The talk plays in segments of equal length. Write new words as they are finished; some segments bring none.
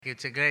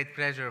It's a great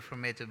pleasure for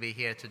me to be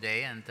here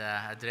today and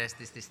address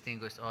this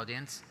distinguished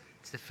audience.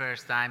 It's the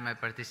first time I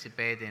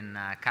participate in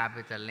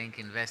Capital Link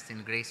Invest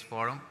in Greece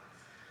Forum.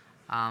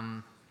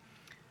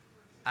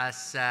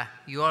 As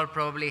you all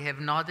probably have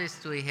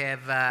noticed, we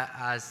have,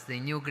 as the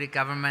new Greek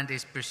government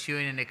is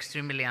pursuing an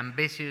extremely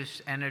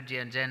ambitious energy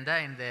agenda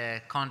in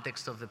the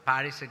context of the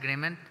Paris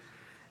Agreement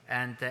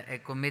and a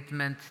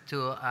commitment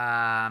to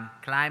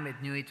climate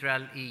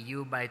neutral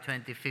EU by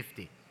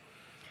 2050.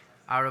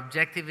 Our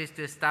objective is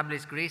to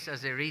establish Greece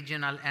as a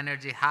regional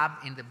energy hub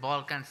in the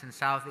Balkans and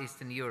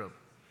Southeastern Europe.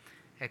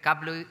 A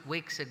couple of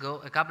weeks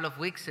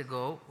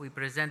ago, we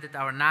presented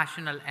our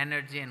National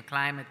Energy and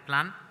Climate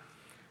Plan,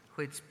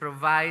 which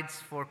provides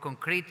for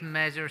concrete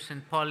measures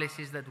and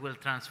policies that will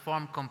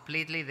transform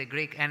completely the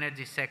Greek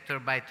energy sector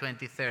by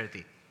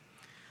 2030.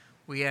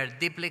 We are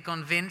deeply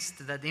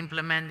convinced that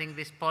implementing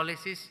these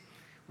policies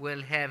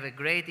will have a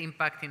great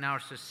impact in our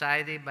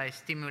society by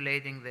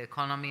stimulating the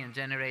economy and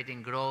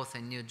generating growth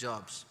and new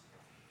jobs.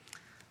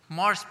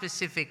 More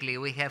specifically,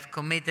 we have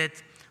committed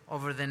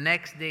over the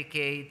next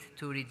decade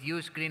to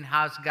reduce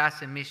greenhouse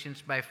gas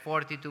emissions by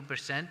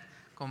 42%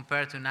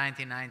 compared to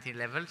 1990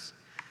 levels,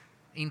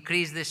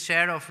 increase the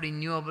share of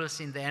renewables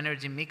in the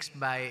energy mix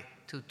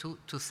to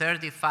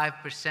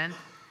 35%,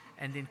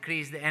 and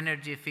increase the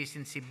energy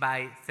efficiency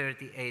by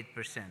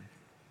 38%.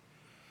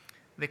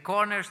 The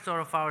cornerstone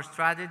of our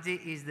strategy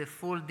is the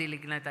full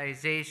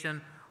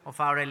delignitization of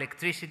our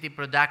electricity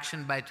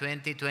production by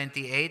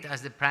 2028,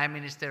 as the Prime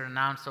Minister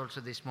announced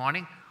also this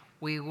morning.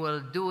 We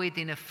will do it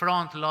in a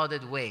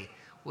front-loaded way.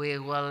 We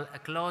will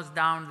close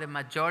down the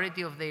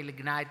majority of the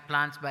lignite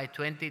plants by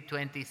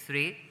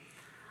 2023,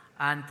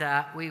 and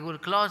we will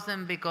close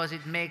them because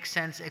it makes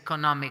sense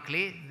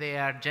economically. They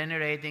are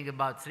generating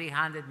about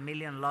 300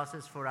 million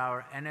losses for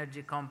our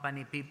energy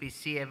company,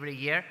 PPC, every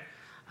year.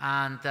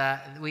 And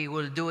we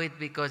will do it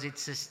because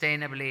it's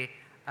sustainably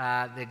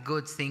the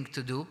good thing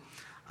to do.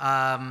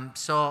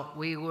 So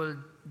we will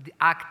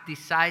act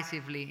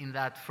decisively in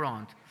that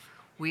front.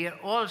 We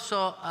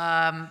also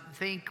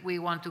think we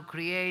want to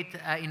create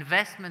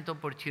investment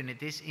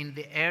opportunities in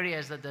the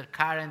areas that are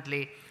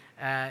currently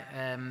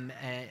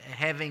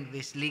having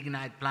this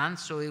lignite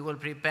plants. So we will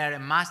prepare a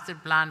master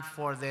plan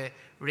for the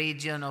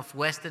region of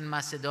Western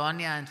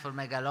Macedonia and for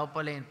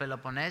Megalopoli in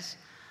Peloponnese.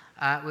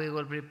 We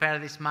will prepare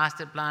this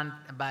master plan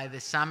by the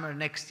summer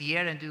next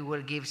year, and we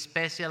will give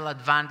special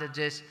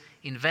advantages,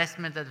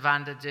 investment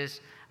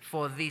advantages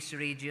for these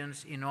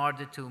regions in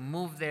order to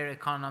move their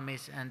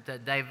economies and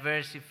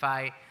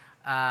diversify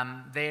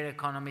their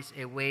economies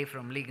away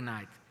from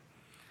lignite.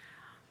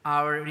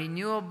 Our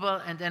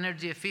renewable and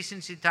energy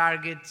efficiency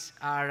targets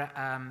are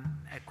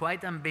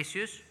quite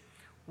ambitious.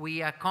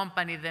 We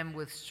accompany them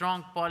with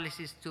strong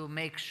policies to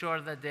make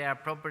sure that they are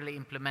properly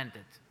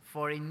implemented.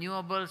 For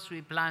renewables,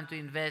 we plan to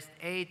invest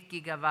 8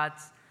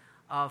 gigawatts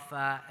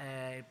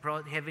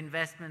have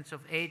investments of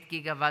 8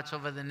 gigawatts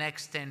over the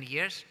next 10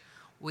 years.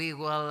 We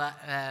will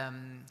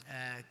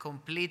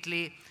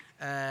completely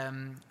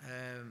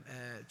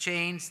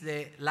change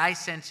the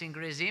licensing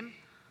regime.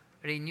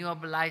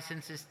 Renewable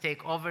licenses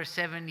take over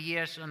 7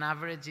 years on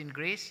average in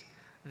Greece.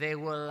 The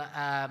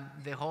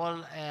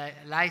whole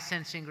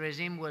licensing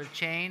regime will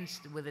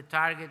change with a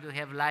target to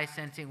have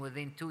licensing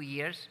within 2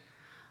 years.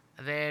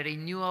 The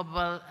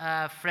renewable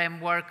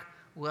framework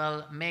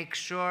will make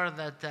sure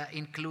that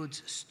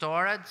includes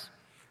storage.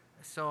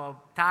 So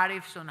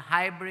tariffs on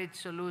hybrid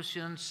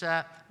solutions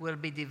will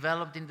be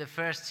developed in the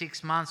first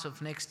 6 months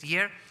of next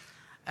year.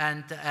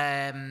 And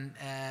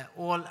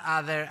all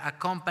other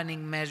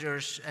accompanying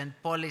measures and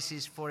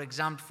policies, for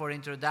example, for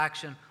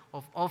introduction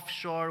of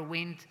offshore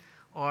wind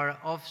or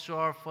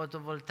offshore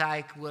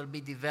photovoltaic, will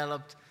be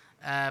developed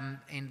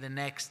in the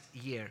next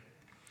year.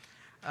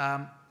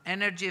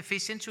 Energy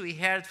efficiency, we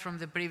heard from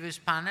the previous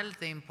panel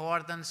the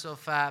importance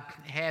of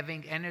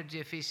having energy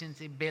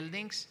efficiency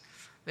buildings.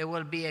 There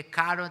will be a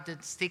carrot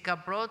and stick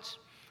approach.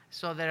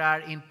 So there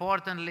are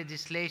important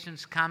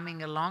legislations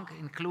coming along,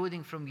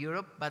 including from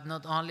Europe, but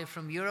not only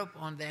from Europe,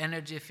 on the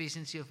energy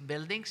efficiency of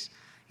buildings.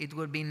 It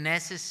will be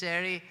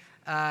necessary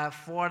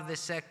for the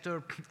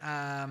sector,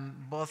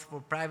 both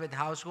for private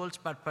households,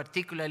 but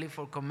particularly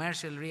for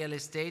commercial real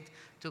estate,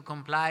 to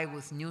comply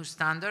with new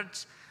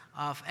standards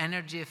of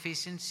energy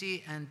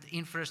efficiency and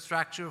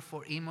infrastructure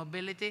for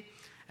e-mobility.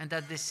 And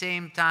at the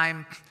same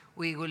time,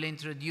 we will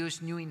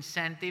introduce new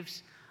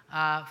incentives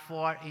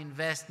for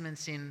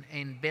investments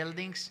in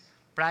buildings,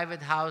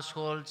 private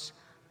households,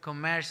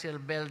 commercial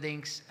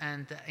buildings,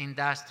 and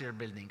industrial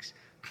buildings.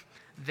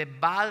 The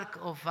bulk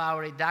of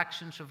our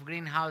reductions of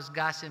greenhouse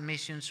gas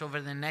emissions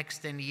over the next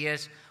 10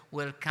 years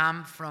will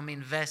come from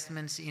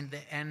investments in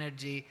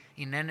energy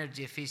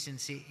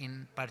efficiency,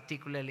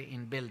 particularly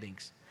in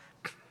buildings.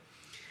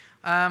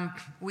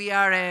 We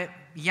are a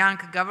young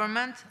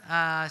government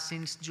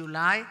since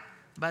July,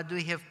 but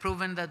we have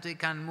proven that we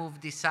can move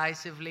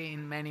decisively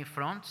in many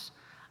fronts,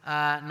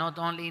 not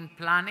only in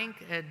planning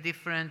a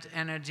different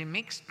energy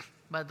mix,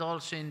 but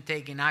also in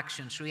taking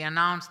actions. We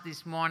announced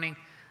this morning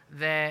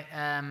the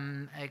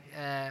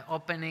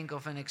opening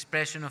of an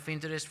expression of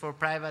interest for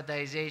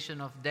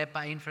privatization of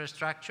DEPA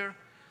infrastructure.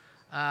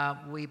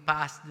 We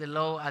passed the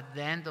law at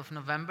the end of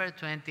November,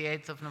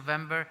 28th of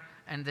November,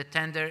 and the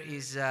tender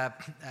is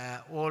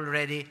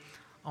already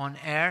on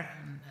air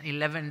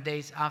 11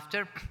 days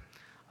after.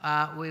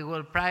 We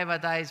will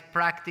privatize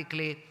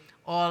practically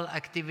all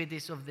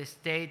activities of the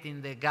state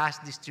in the gas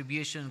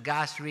distribution,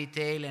 gas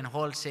retail, and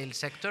wholesale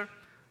sector,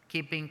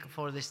 keeping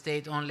for the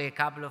state only a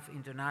couple of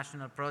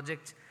international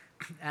projects.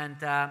 And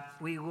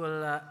we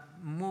will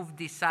move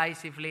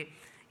decisively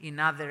in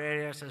other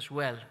areas as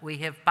well. We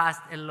have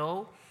passed a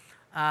law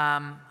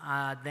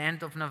at the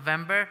end of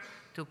November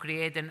to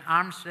create an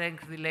arm's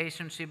length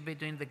relationship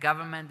between the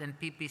government and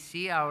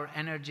PPC, our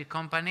energy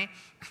company,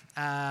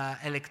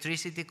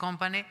 electricity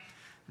company.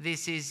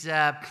 This is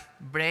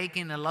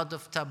breaking a lot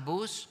of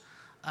taboos.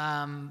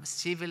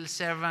 Civil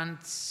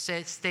servant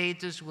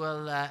status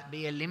will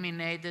be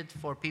eliminated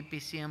for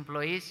PPC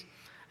employees,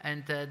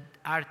 and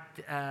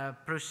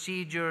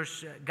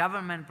procedures,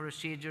 government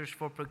procedures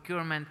for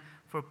procurement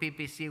for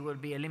PPC will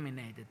be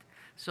eliminated.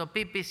 So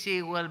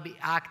PPC will be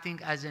acting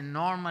as a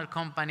normal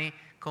company,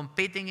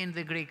 competing in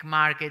the Greek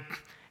market,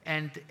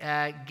 and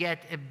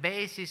get a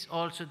basis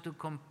also to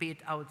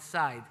compete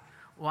outside.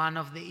 One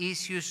of the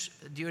issues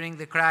during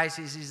the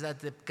crisis is that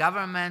the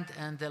government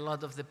and a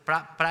lot of the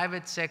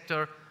private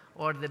sector,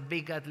 or the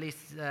big at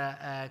least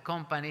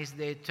companies,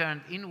 they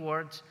turned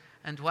inwards.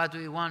 And what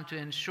we want to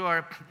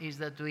ensure is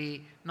that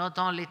we not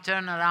only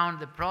turn around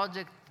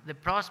the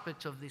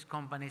prospects of these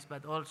companies,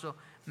 but also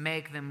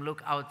make them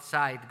look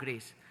outside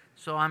Greece.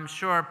 So I'm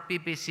sure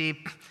PPC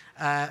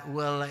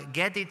will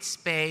get its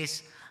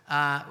space,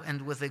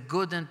 and with a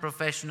good and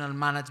professional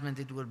management,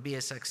 it will be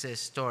a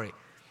success story.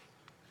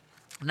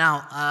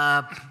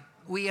 Now,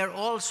 we are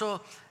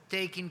also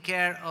taking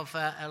care of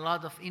a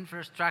lot of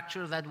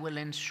infrastructure that will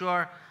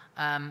ensure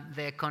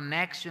the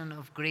connection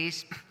of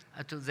Greece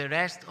to the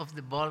rest of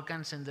the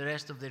Balkans and the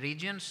rest of the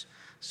regions.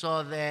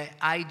 So the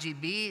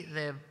IGB,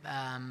 the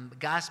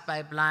gas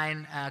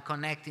pipeline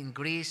connecting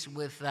Greece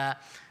with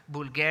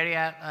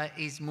Bulgaria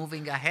is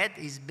moving ahead,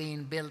 is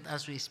being built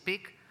as we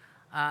speak.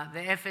 The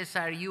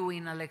FSRU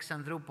in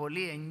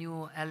Alexandroupoli, a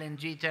new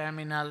LNG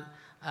terminal,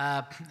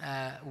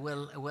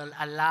 will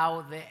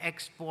allow the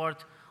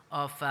export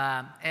of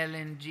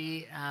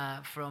LNG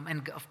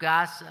of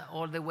gas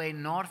all the way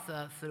north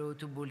through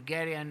to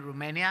Bulgaria and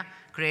Romania,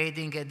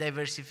 creating a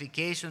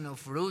diversification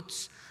of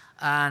routes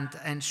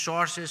and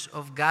sources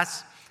of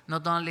gas,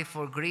 not only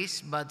for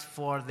Greece but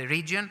for the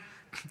region.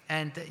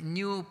 And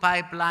new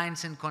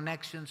pipelines and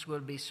connections will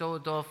be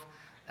sought of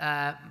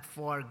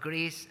for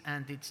Greece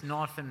and its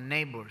northern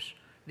neighbors.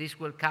 This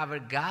will cover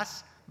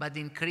gas, but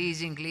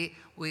increasingly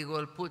we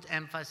will put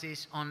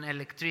emphasis on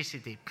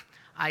electricity.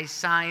 I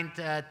signed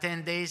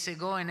 10 days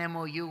ago an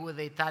MOU with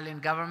the Italian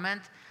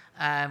government,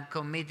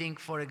 committing,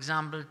 for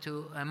example,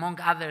 to, among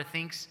other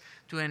things,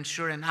 to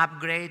ensure an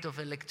upgrade of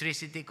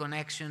electricity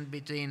connection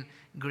between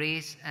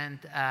Greece and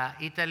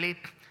Italy,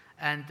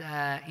 and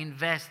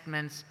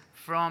investments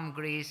from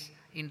Greece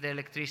in the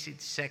electricity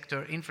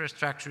sector,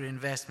 infrastructure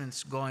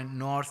investments going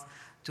north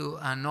to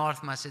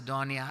North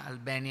Macedonia,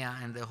 Albania,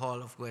 and the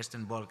whole of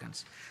Western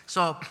Balkans.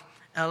 So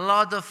a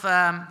lot of,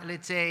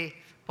 let's say,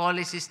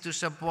 policies to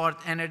support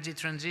energy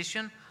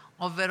transition.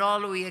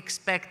 Overall, we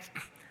expect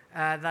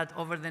that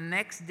over the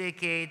next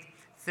decade,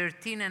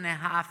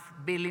 13.5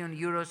 billion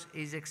euros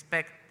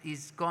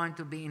is going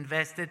to be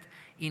invested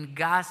in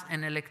gas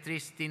and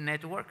electricity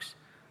networks,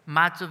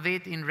 much of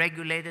it in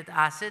regulated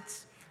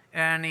assets,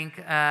 earning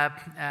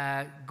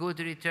good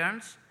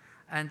returns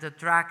and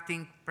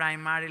attracting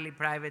primarily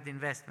private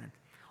investment.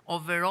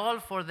 Overall,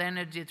 for the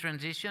energy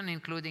transition,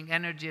 including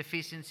energy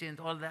efficiency and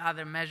all the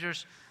other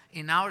measures,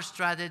 in our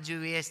strategy,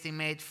 we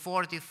estimate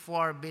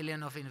 44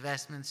 billion of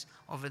investments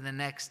over the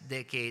next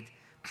decade,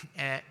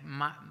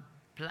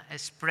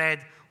 spread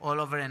all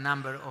over a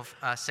number of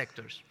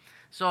sectors.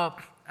 So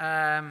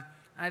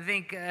I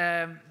think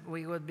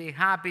we would be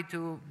happy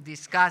to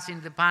discuss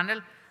in the panel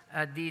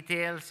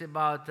details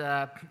about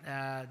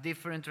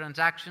different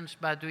transactions,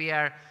 but we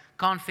are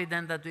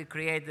confident that we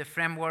create the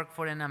framework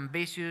for an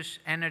ambitious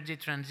energy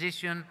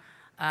transition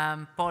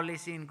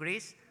policy in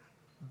Greece,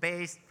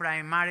 based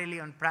primarily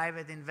on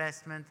private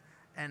investment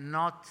and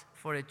not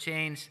for a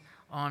change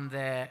on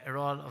the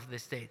role of the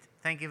state.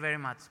 Thank you very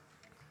much.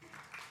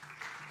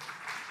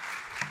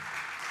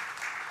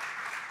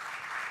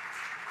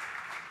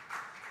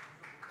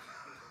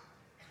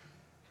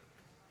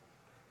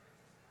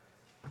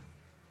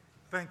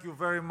 Thank you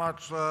very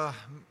much,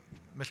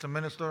 Mr.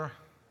 Minister.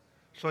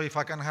 So if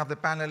I can have the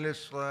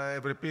panelists,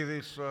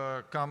 Evripidis,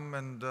 come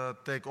and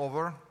take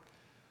over,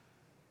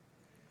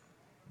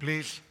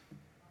 please.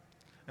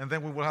 And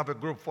then we will have a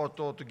group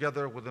photo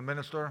together with the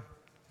Minister.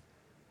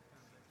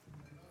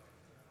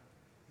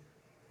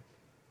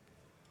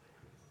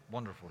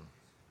 Wonderful.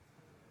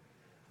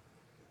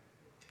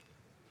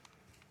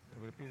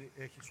 Ευρυπίδη,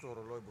 έχεις το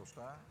ρολόι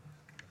μπροστά.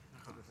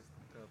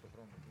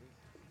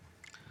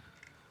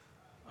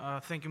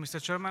 Thank you,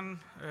 Mr. Chairman,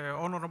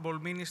 honorable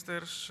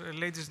ministers,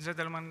 ladies and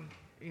gentlemen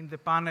in the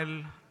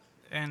panel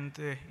and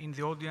in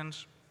the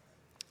audience.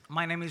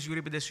 My name is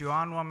Euripides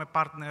Ioannou. I'm a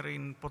partner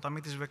in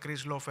Potamitis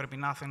Vekris Law Firm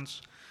in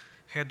Athens,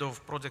 head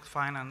of project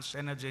finance,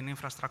 energy and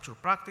infrastructure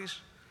practice.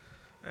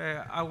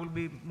 I will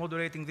be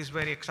moderating this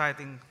very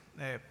exciting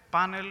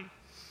panel.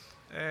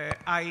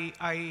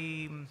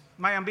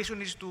 My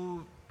ambition is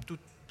to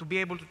be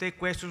able to take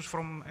questions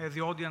from the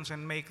audience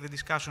and make the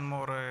discussion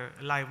more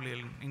lively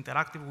and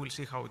interactive. We'll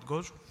see how it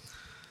goes.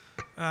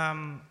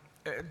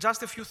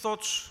 Just a few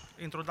thoughts,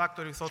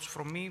 introductory thoughts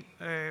from me.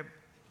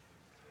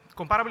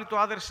 Comparably to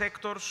other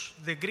sectors,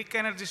 the Greek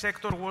energy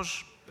sector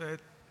was,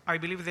 I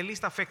believe, the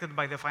least affected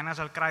by the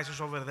financial crisis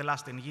over the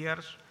last 10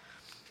 years.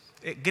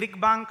 Greek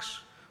banks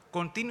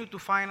continue to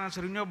finance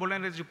renewable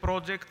energy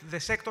projects. The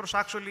sector's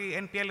actually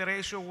NPL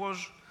ratio was,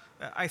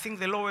 I think,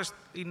 the lowest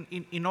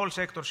in all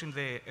sectors in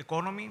the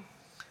economy.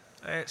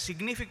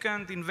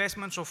 Significant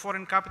investments of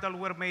foreign capital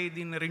were made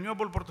in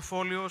renewable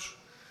portfolios,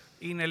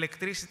 in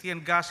electricity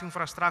and gas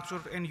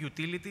infrastructure and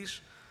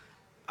utilities.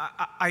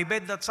 I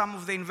bet that some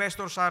of the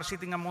investors are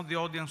sitting among the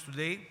audience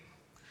today.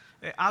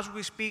 As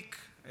we speak,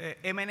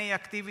 M&A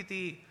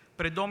activity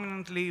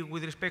predominantly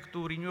with respect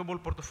to renewable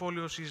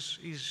portfolios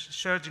is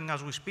surging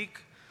as we speak,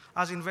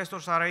 as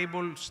investors are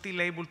still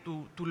able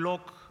to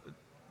lock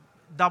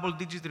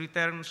double-digit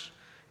returns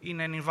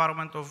in an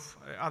environment of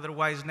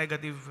otherwise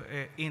negative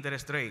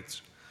interest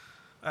rates.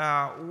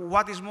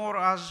 What is more,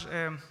 as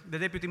the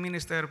Deputy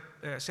Minister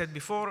said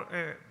before,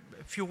 a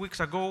few weeks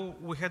ago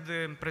we had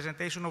the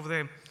presentation of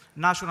the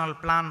National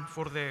Plan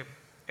for the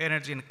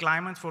Energy and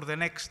Climate for the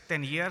next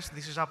 10 years.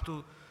 This is up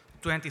to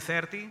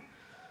 2030.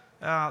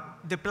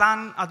 The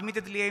plan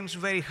admittedly aims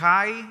very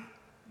high.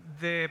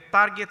 The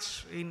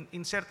targets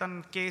in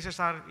certain cases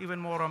are even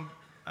more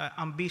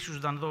ambitious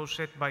than those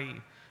set by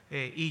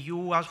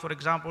EU, as for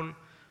example,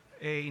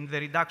 in the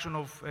reduction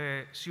of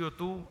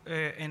CO2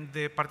 and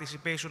the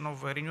participation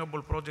of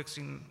renewable projects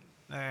in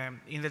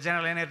the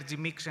general energy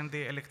mix and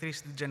the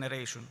electricity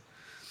generation.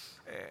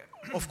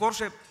 Of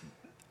course,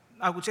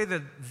 I would say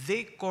that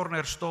the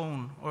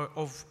cornerstone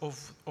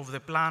of the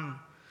plan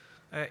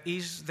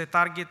is the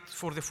target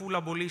for the full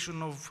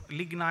abolition of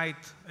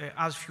lignite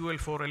as fuel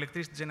for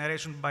electricity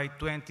generation by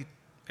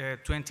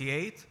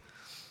 2028.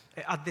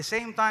 At the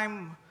same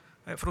time,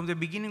 from the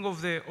beginning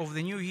of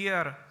the new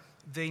year,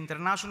 the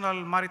International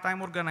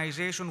Maritime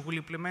Organization will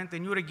implement a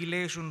new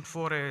regulation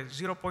for a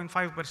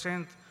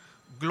 0.5%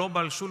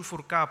 global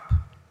sulfur cap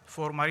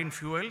for marine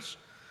fuels.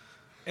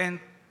 And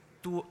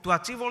to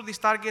achieve all these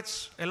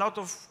targets, a lot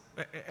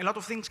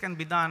of things can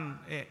be done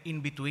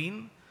in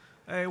between.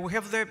 We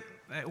have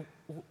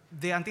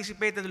the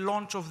anticipated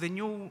launch of the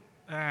new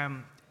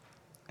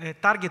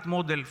target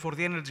model for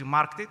the energy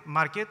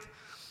market.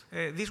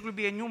 This will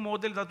be a new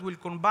model that will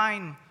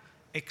combine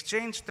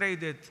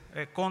exchange-traded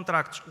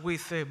contracts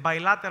with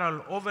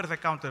bilateral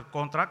over-the-counter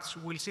contracts.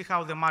 We'll see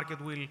how the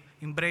market will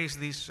embrace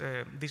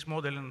this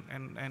model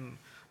and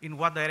in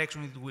what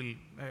direction it will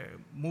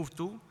move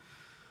to.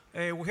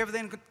 We have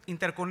the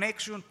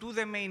interconnection to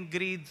the main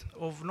grid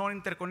of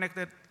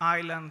non-interconnected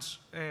islands,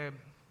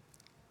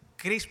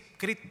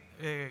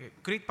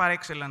 grid par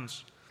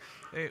excellence,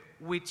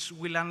 which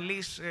will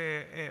unleash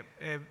a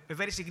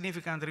very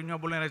significant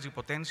renewable energy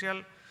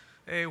potential.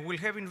 We'll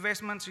have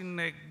investments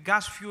in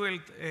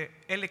gas-fueled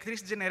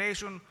electricity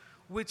generation,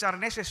 which are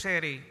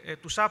necessary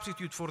to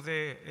substitute for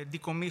the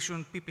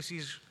decommissioned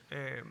PPC's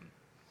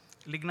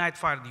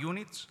lignite-fired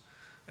units.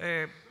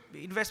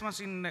 Investments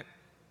in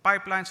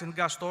pipelines and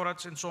gas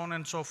storage, and so on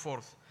and so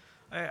forth.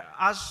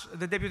 As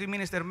the Deputy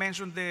Minister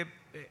mentioned, the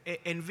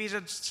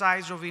envisaged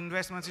size of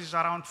investments is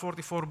around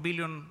 44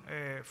 billion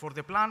for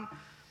the plan,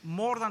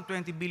 more than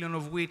 20 billion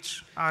of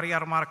which are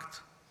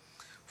earmarked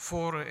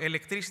for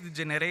electricity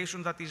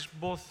generation, that is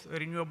both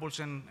renewables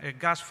and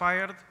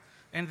gas-fired,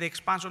 and the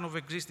expansion of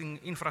existing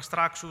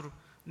infrastructure,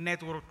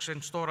 networks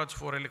and storage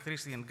for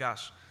electricity and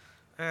gas.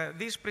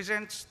 This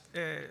presents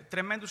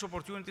tremendous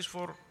opportunities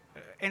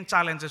and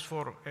challenges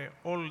for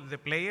all the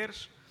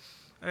players.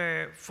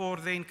 For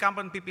the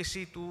incumbent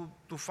PPC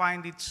to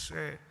find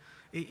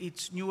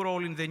its new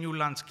role in the new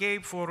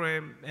landscape,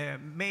 for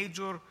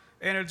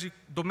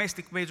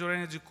domestic major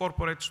energy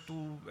corporates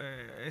to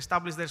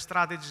establish their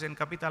strategies and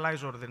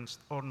capitalize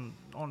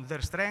on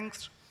their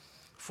strengths,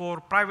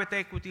 for private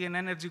equity and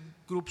energy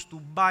groups to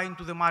buy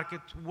into the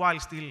market while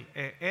still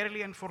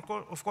early, and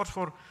of course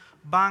for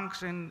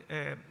banks and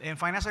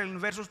financial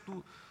investors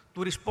to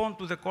respond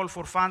to the call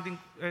for funding,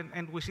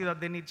 and we see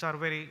that the needs are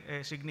very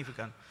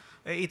significant.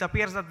 It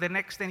appears that the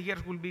next 10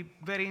 years will be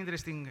very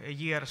interesting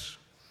years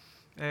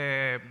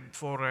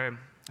for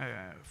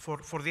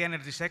the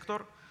energy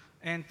sector.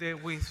 And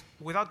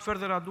without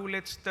further ado,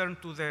 let's turn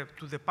to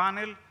the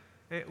panel.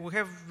 We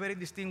have very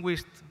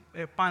distinguished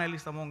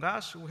panelists among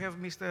us. We have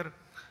Mr.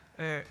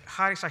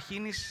 Haris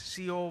Achinis,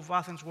 CEO of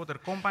Athens Water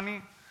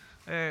Company.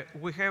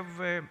 We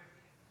have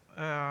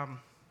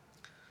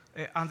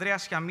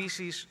Andreas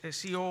Chiamissis,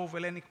 CEO of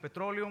Hellenic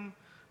Petroleum.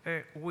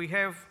 We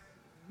have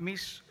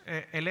Ms.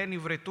 Eleni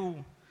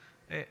Vretou,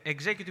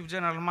 Executive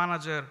General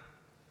Manager,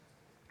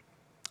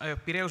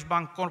 Piraeus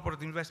Bank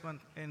Corporate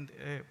Investment and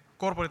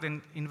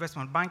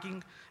Investment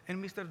Banking,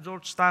 and Mr.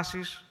 George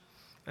Stasis,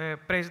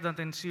 President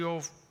and CEO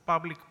of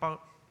Public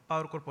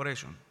Power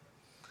Corporation.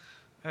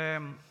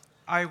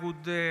 I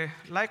would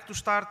like to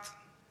start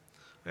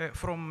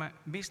from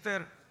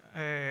Mr.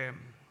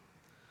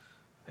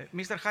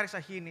 Haris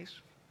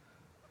Achinis,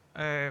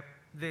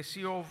 the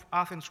CEO of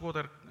Athens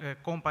Water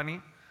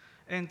Company.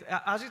 And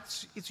as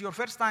it's your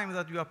first time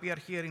that you appear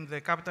here in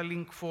the Capital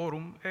Link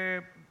Forum,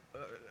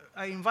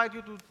 I invite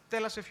you to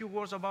tell us a few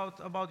words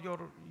about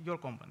your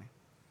company.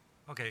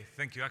 Okay,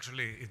 thank you.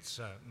 Actually, it's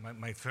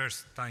my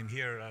first time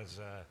here as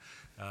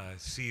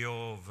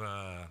CEO of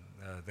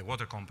the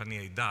water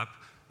company, ADAP.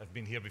 I've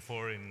been here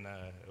before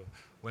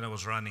when I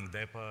was running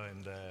DEPA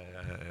and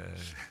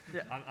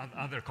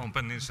other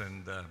companies,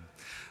 and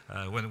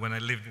when I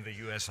lived in the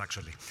US,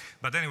 actually.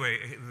 But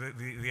anyway,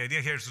 the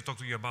idea here is to talk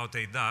to you about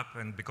ADAP,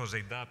 and because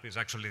ADAP is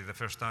actually the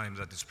first time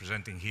that it's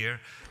presenting here,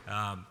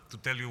 to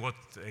tell you what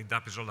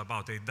ADAP is all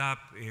about. ADAP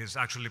is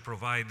actually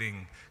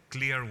providing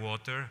clear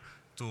water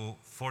to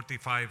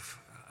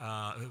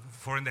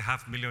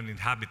 4.5 million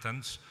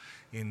inhabitants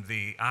in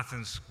the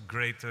Athens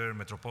greater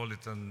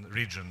metropolitan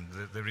region,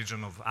 the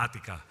region of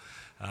Attica.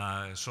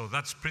 So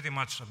that's pretty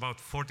much about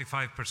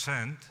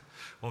 45%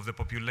 of the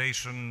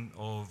population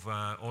of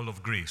all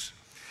of Greece.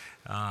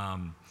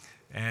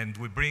 And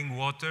we bring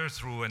water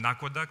through an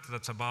aqueduct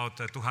that's about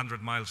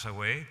 200 miles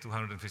away,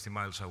 250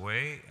 miles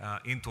away,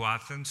 into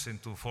Athens,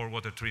 into 4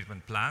 water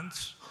treatment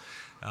plants.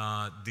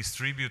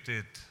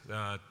 Distributed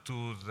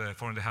to the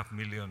 4.5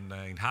 million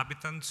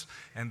inhabitants,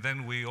 and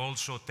then we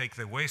also take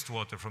the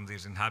wastewater from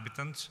these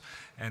inhabitants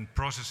and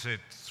process it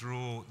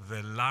through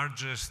the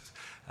largest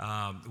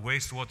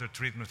wastewater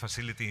treatment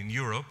facility in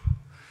Europe.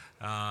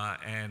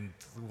 And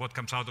what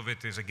comes out of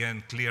it is,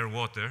 again, clear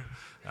water.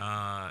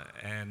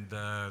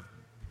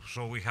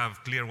 So we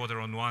have clear water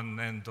on one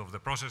end of the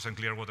process and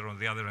clear water on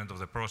the other end of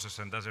the process,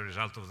 and as a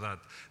result of that,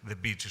 the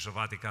beaches of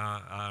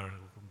Attica are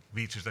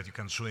beaches that you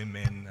can swim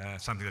in,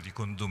 something that you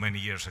couldn't do many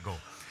years ago.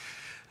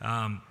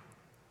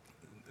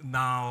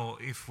 Now,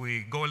 if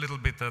we go a little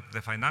bit at the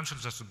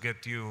financials, just to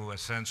get you a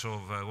sense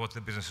of what the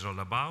business is all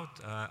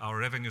about, our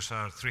revenues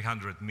are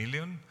 300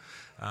 million.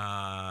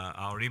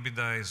 Our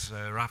EBITDA is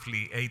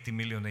roughly 80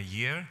 million a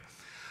year.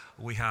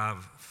 We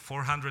have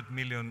 400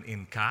 million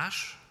in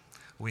cash.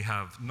 We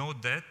have no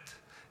debt,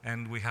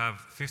 and we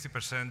have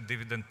 50%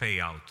 dividend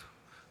payout.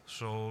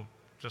 So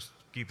just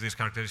keep these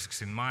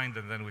characteristics in mind,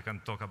 and then we can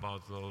talk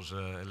about those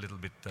a little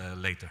bit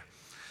later.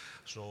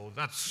 So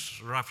that's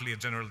roughly a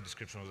general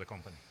description of the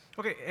company.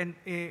 Okay, and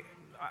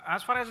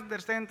as far as I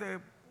understand,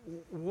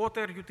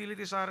 water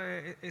utilities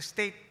are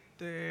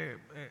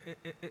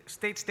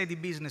state-steady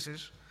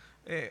businesses.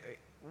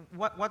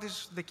 What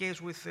is the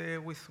case with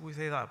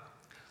ADAP?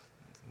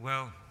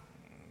 Well,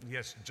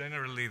 yes,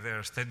 generally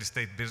they're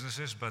steady-state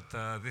businesses, but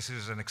this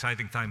is an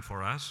exciting time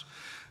for us.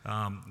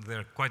 There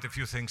are quite a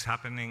few things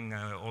happening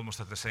almost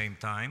at the same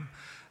time.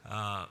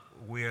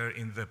 We are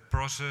in the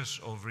process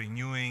of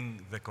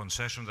renewing the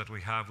concession that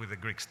we have with the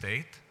Greek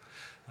state.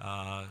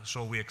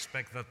 So we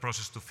expect that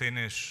process to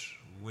finish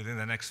within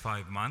the next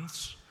 5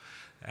 months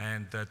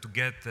and to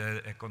get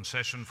a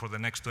concession for the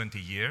next 20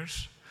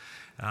 years.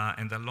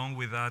 And along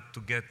with that,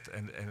 to get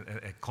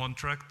a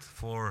contract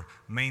for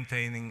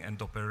maintaining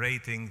and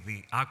operating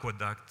the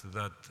aqueduct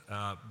that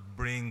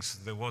brings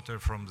the water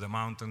from the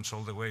mountains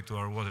all the way to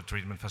our water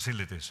treatment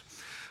facilities.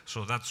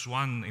 So that's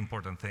one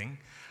important thing.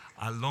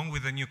 Along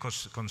with the new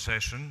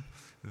concession,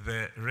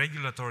 the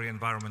regulatory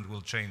environment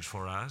will change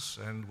for us,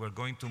 and we're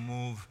going to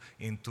move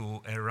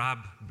into a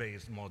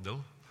RAB-based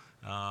model.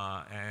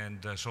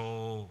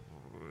 So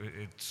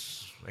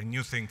it's a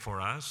new thing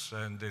for us,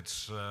 and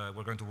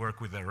we're going to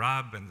work with the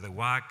RAB and the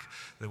WACC,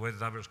 the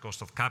weighted average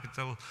cost of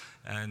capital,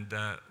 and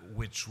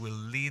which will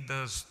lead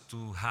us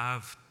to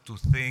have to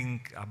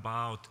think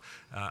about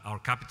our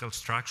capital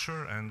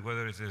structure and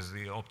whether it is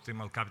the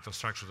optimal capital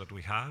structure that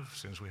we have,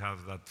 since we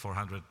have that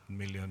 400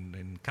 million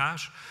in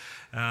cash,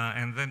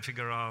 and then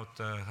figure out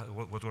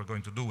what we're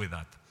going to do with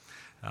that.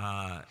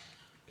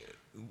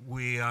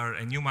 We are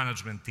a new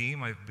management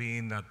team. I've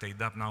been at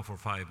ADAP now for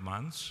 5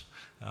 months.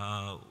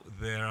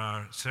 There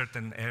are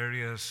certain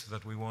areas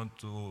that we want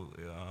to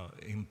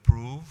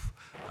improve,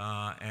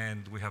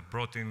 and we have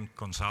brought in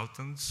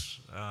consultants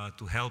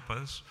to help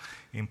us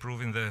improve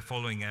in the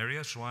following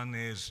areas. One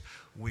is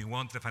we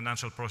want the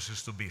financial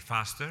process to be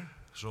faster,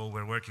 so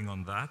we're working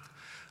on that.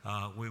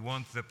 We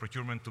want the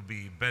procurement to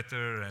be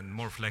better and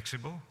more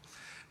flexible.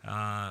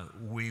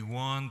 We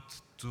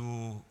want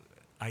to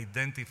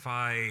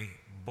identify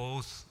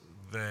both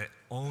the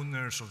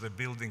owners of the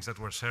buildings that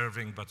we're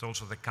serving, but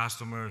also the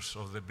customers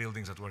of the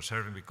buildings that we're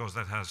serving, because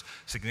that has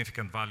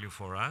significant value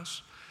for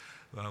us.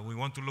 We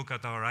want to look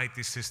at our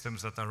IT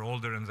systems that are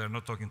older and they're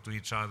not talking to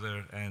each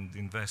other and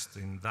invest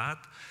in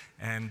that.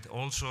 And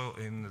also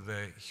in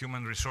the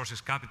human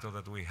resources capital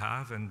that we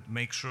have, and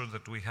make sure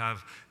that we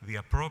have the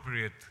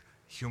appropriate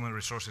human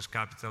resources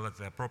capital at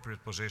the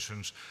appropriate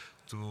positions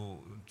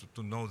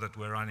to know that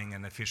we're running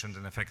an efficient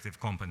and effective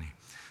company.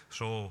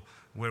 So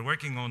we're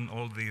working on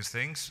all these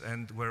things,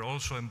 and we're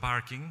also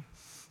embarking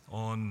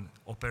on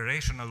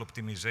operational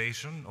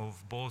optimization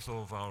of both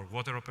of our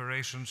water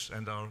operations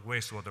and our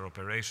wastewater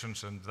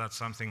operations, and that's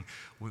something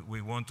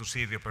we want to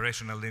see the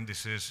operational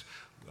indices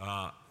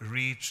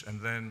reach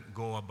and then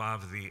go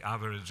above the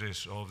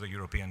averages of the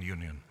European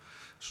Union.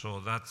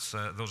 So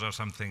those are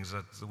some things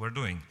that we're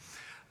doing.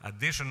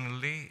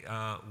 Additionally,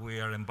 we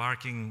are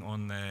embarking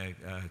on a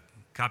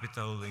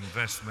capital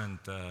investment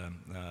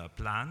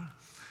plan.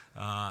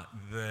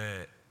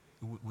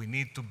 We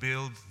need to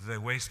build the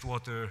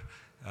wastewater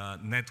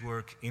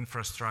network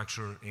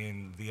infrastructure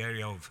in the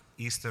area of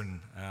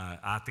Eastern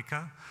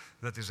Attica.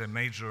 That is a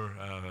major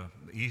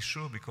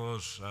issue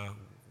because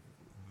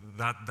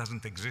that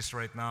doesn't exist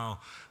right now.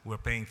 We're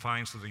paying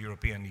fines to the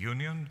European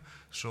Union.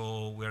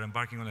 So we're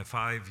embarking on a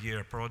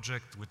 5-year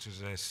project, which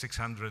is a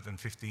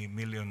 650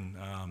 million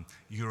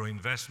euro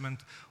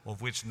investment,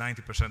 of which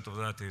 90% of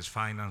that is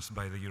financed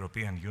by the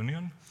European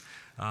Union.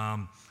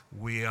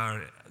 We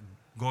are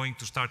going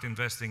to start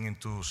investing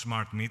into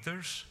smart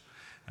meters.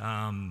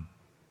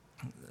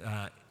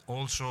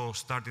 Also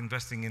start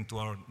investing into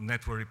our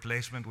network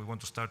replacement. We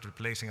want to start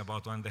replacing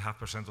about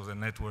 1.5% of the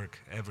network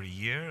every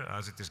year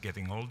as it is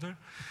getting older.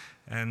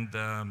 And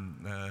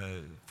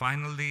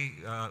finally,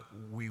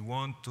 we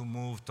want to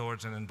move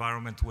towards an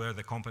environment where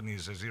the company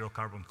is a zero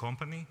carbon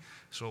company.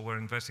 So we're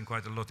investing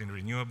quite a lot in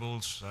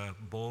renewables,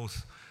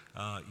 both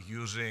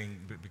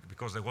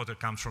because the water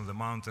comes from the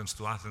mountains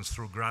to Athens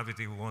through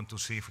gravity. We want to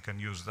see if we can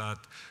use that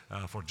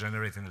for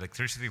generating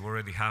electricity. We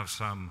already have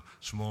some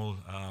small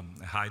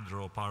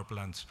hydro power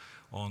plants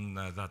on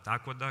that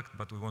aqueduct,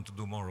 but we want to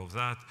do more of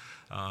that.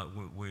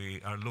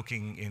 We are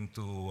looking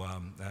into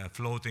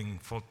floating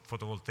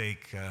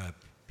photovoltaic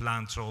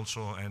plants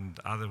also and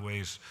other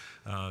ways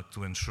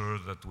to ensure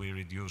that we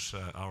reduce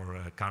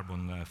our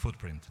carbon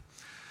footprint.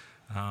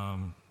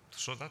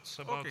 So that's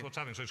about what's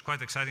happening. So it's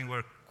quite exciting.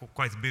 We're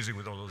quite busy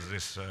with all of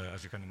this,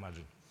 as you can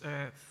imagine.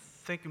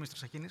 Thank you, Mr.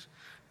 Sakinis.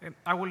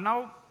 I will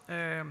now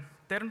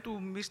turn to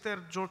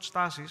Mr. George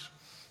Stasis,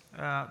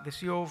 the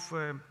CEO of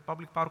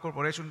Public Power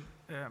Corporation.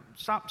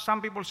 Some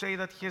people say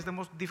that he has the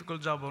most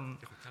difficult job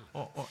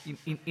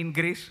in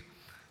Greece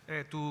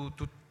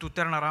to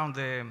turn around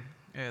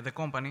the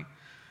company.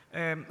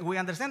 We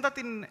understand that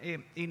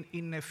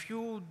in a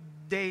few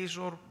days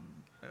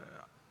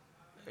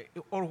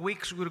or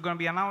weeks, we're going to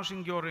be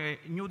announcing your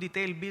new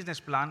detailed business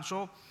plan.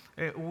 So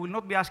we will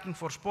not be asking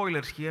for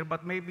spoilers here,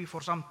 but maybe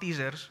for some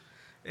teasers.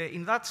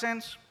 In that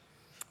sense,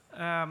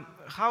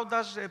 how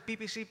does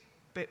PPC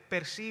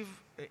perceive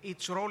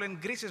its role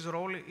and Greece's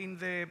role in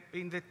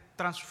the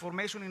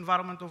transformation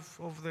environment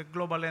of the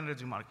global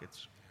energy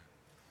markets?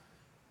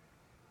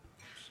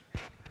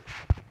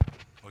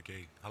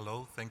 Okay,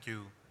 hello, thank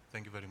you.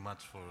 Thank you very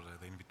much for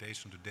the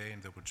invitation today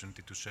and the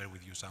opportunity to share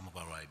with you some of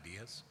our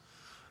ideas.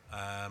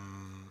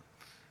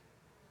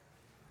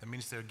 The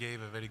Minister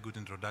gave a very good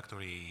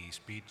introductory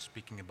speech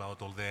speaking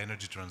about all the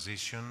energy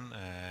transition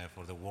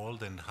for the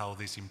world and how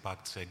this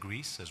impacts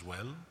Greece as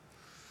well.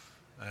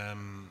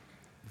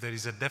 There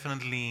is a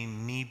definitely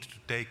need to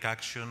take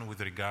action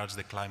with regards to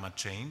the climate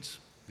change.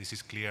 This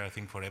is clear, I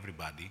think, for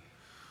everybody.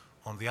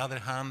 On the other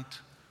hand,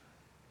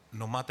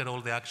 no matter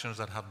all the actions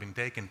that have been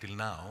taken till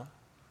now,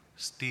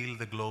 still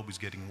the globe is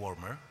getting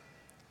warmer.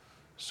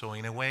 So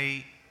in a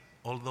way,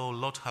 although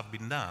lots have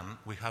been done,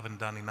 we haven't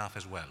done enough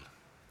as well.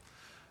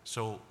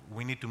 So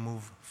we need to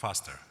move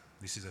faster.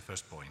 This is the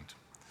first point.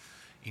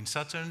 In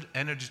such an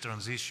energy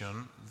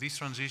transition, this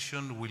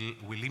transition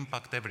will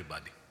impact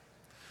everybody.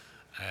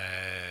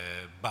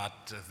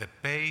 But the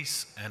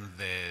pace and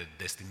the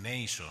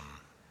destination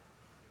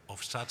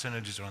of such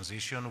energy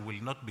transition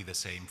will not be the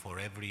same for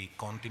every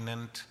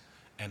continent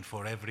and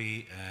for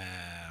every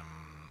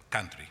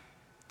country.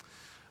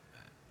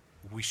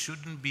 We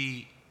shouldn't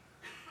be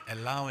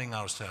allowing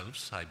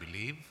ourselves, I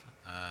believe,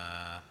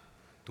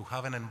 to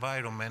have an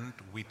environment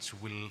which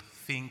will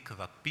think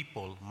that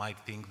people might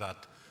think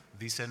that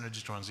this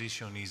energy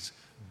transition is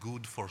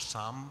good for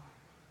some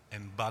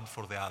and bad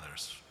for the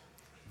others.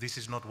 This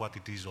is not what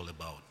it is all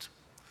about.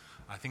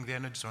 I think the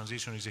energy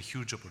transition is a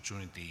huge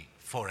opportunity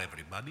for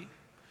everybody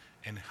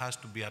and has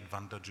to be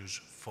advantageous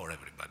for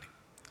everybody.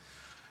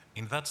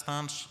 In that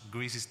stance,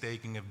 Greece is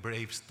taking a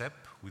brave step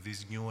with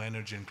this new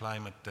energy and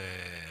climate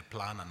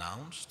plan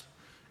announced,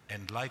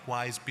 and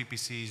likewise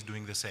PPC is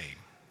doing the same.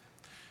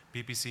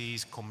 PPC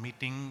is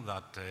committing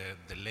that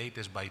the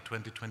latest by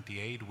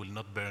 2028 will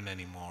not burn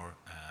any more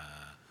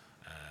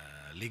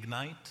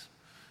lignite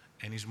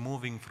and is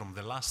moving from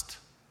the last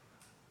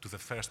to the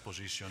first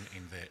position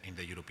in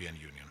the European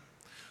Union.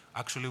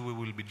 Actually, we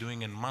will be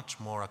doing a much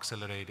more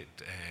accelerated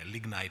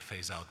lignite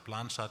phase-out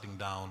plan, shutting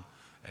down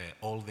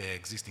all the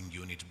existing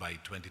units by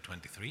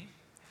 2023.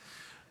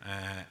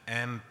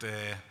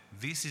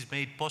 This is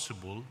made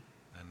possible,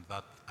 and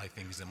that I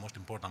think is the most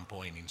important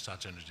point in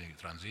such energy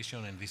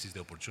transition, and this is the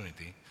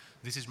opportunity.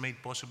 This is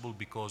made possible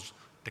because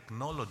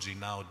technology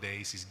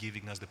nowadays is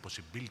giving us the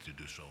possibility to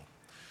do so.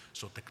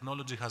 So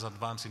technology has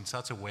advanced in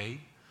such a way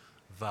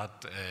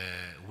that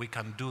we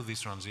can do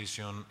this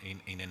transition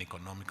in an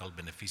economical,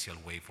 beneficial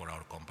way for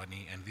our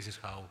company, and this is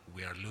how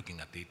we are looking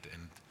at it,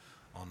 and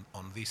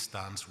on this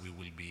stance we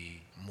will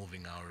be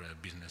moving our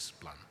business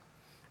plan.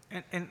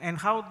 And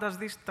how does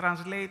this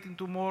translate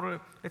into more,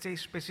 let's say,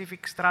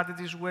 specific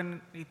strategies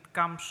when it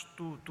comes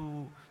to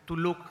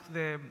look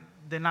the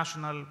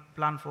national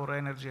plan for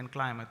energy and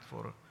climate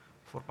for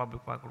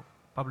Public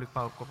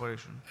Power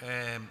Corporation?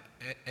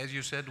 As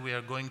you said, we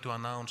are going to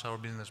announce our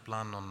business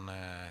plan on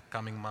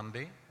coming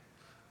Monday.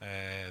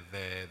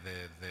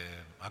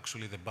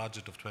 Actually, the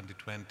budget of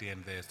 2020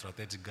 and the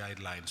strategic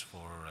guidelines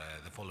for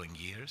the following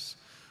years,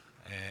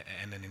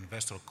 and an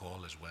investor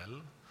call as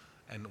well.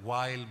 And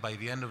while by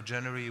the end of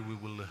January we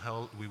will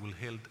hold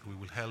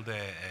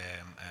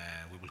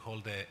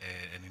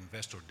an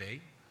investor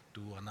day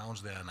to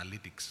announce the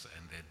analytics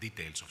and the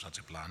details of such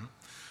a plan.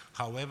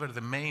 However,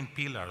 the main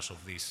pillars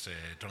of this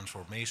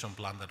transformation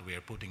plan that we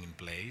are putting in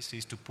place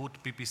is to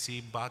put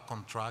PPC back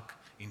on track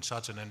in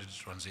such an energy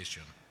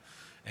transition.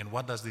 And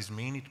what does this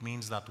mean? It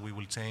means that we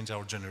will change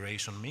our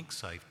generation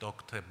mix. I've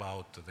talked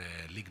about the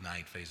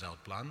lignite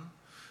phase-out plan.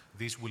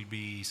 This will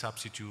be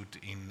substitute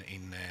in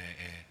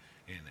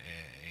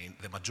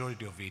the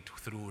majority of it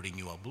through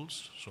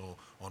renewables. So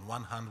on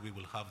one hand, we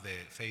will have the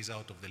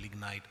phase-out of the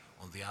lignite.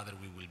 On the other,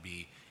 we will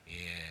be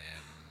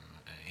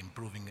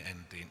improving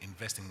and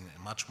investing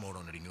much more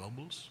on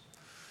renewables.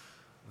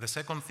 The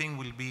second thing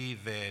will be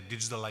the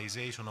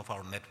digitalization of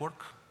our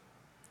network.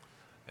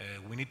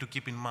 We need to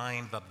keep in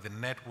mind that the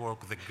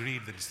network, the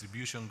grid, the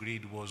distribution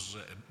grid was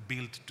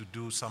built to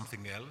do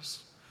something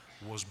else,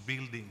 was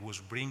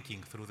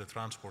bringing through the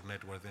transport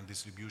network and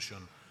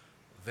distribution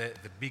the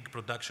big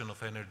production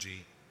of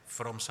energy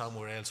from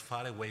somewhere else,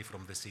 far away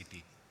from the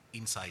city,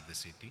 inside the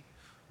city.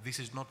 This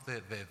is not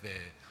the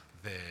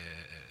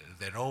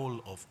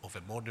role of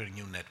a modern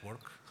new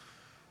network.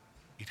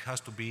 It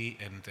has to be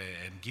and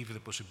give the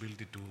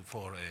possibility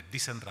for a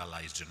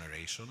decentralized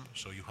generation.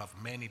 So you have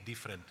many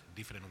different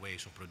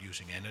ways of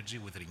producing energy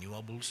with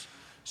renewables.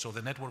 So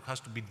the network has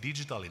to be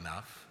digital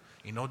enough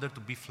in order to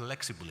be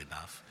flexible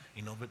enough,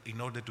 in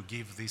order to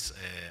give this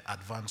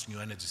advanced new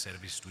energy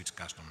service to its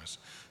customers.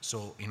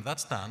 So in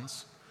that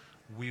stance,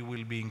 we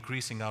will be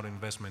increasing our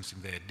investments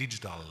in the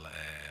digital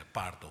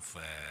part of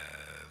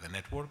the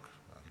network.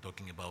 I'm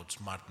talking about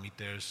smart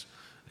meters,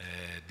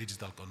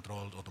 digital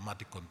controls,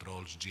 automatic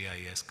controls,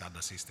 GIS,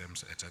 SCADA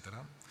systems, etc.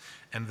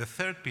 And the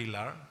third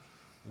pillar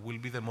will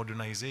be the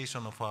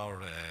modernization of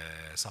our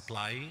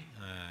supply,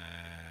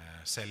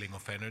 selling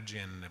of energy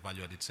and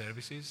value-added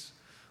services.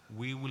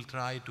 We will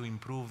try to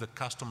improve the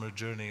customer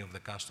journey of the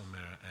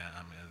customer,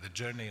 the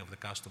journey of the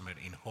customer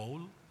in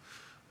whole,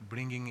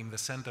 bringing in the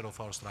center of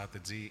our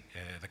strategy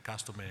the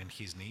customer and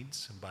his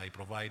needs by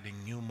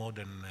providing new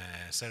modern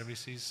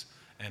services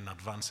and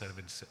advanced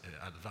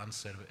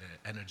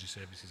energy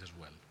services as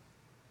well.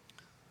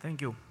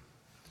 Thank you.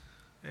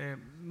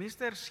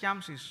 Mr.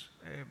 Schiamsis,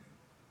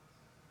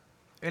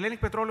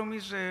 Hellenic Petroleum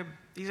is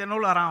an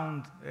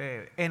all-around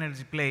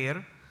energy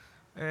player.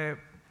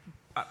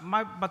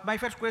 But my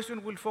first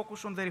question will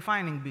focus on the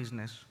refining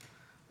business.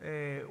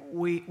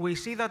 We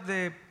see that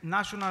the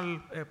national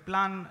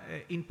plan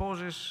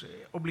imposes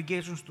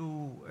obligations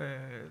to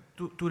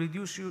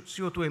reduce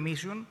CO2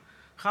 emission.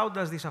 How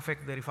does this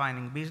affect the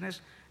refining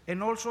business?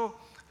 And also,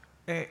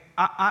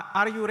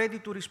 are you ready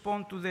to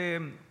respond to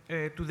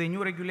the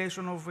new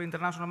regulation of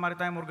International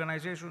Maritime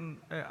Organization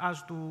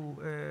as to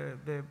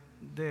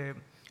the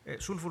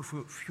sulfur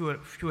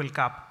fuel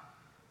cap?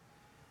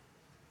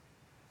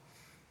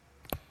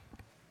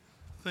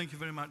 Thank you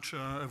very much,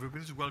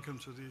 everybody. Welcome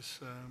to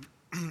this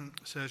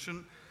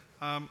session.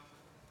 I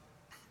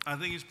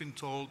think it's been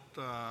told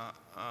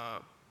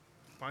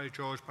by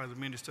George, by the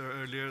Minister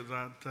earlier,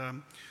 that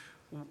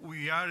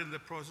we are in the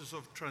process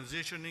of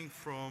transitioning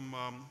from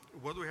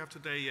what we have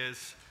today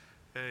as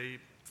a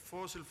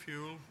fossil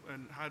fuel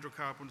and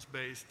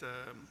hydrocarbons-based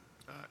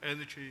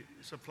energy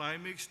supply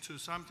mix to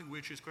something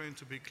which is going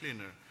to be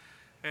cleaner.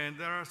 And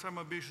there are some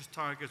ambitious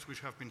targets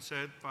which have been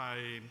set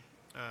by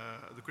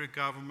the Greek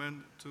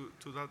government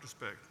to that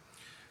respect.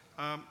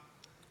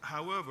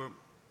 However,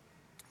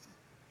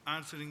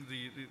 answering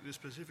the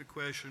specific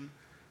question,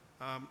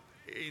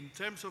 in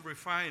terms of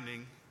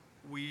refining,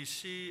 we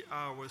see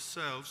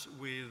ourselves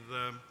with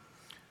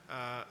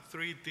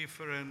three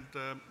different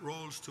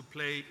roles to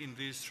play in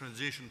this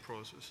transition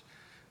process.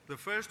 The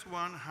first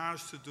one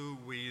has to do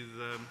with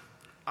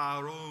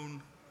our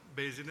own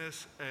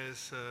business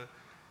as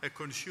a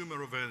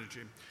consumer of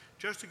energy.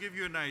 Just to give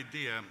you an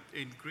idea,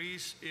 in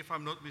Greece, if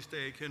I'm not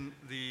mistaken,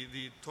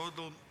 the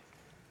total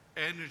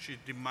energy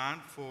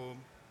demand for,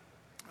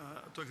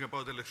 talking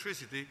about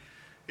electricity,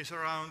 is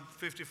around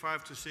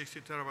 55 to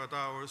 60 terawatt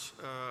hours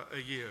a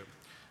year.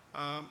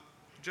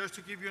 Just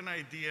to give you an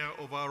idea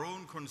of our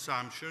own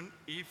consumption,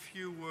 if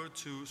you were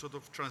to sort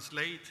of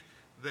translate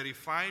the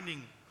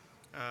refining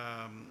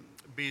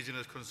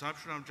business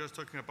consumption, I'm just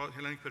talking about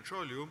Hellenic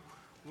Petroleum,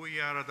 we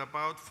are at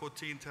about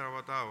 14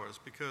 terawatt hours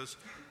because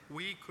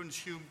we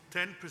consume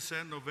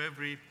 10% of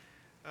every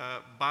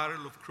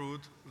barrel of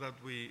crude that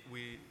we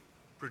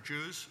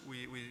produce,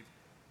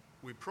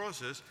 we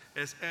process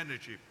as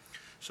energy.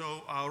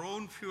 So our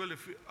own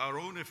our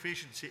own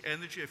efficiency,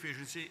 energy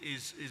efficiency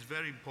is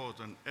very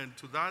important. And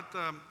to that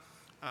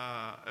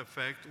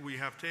effect, we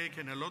have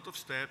taken a lot of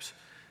steps,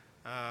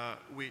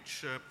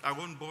 which I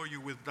won't bore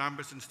you with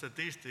numbers and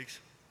statistics,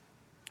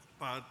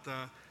 but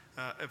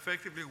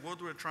effectively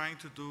what we're trying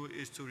to do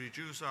is to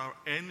reduce our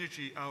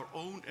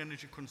own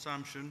energy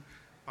consumption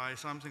by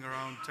something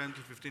around 10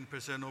 to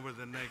 15% over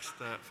the next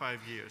 5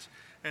 years.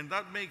 And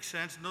that makes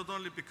sense not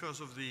only because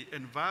of the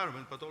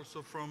environment, but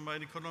also from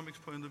an economics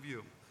point of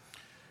view.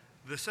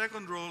 The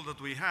second role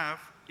that we have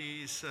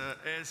is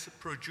as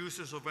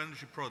producers of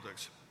energy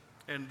products.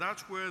 And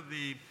that's where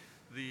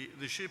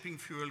the shipping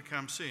fuel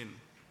comes in.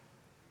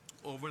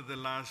 Over the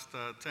last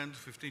 10 to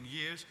 15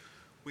 years,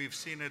 we've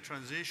seen a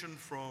transition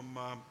from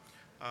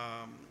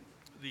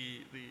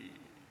the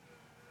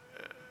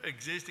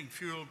existing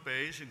fuel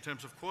base in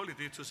terms of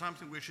quality to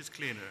something which is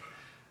cleaner.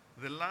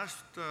 The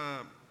last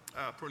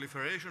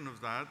proliferation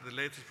of that, the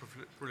latest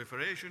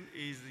proliferation,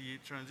 is the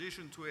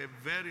transition to a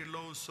very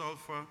low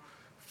sulfur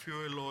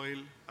fuel oil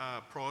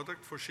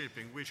product for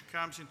shipping, which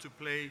comes into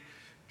play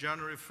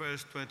January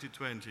 1st,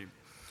 2020.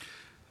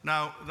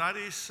 Now, that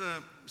is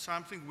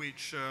something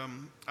which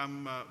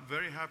I'm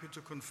very happy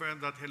to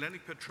confirm that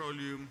Hellenic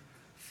Petroleum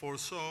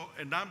foresaw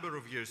a number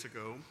of years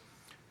ago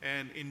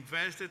and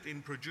invested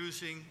in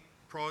producing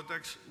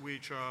products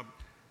which are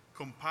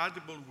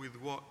compatible with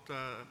what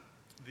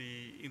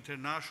the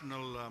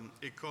international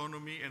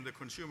economy and the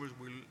consumers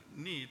will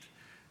need.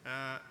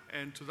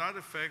 And to that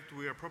effect,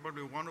 we are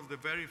probably one of the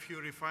very few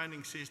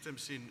refining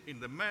systems in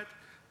the Med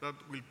that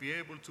will be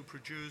able to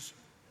produce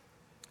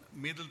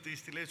middle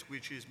distillates,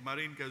 which is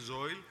marine gas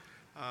oil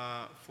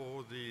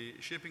for the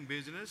shipping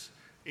business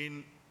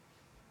in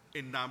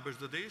numbers,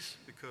 that is,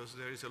 because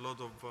there is a lot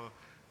of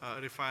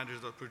refineries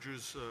that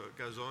produce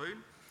gas oil.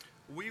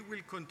 We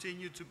will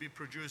continue to be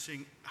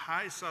producing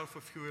high sulfur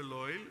fuel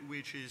oil,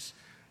 which is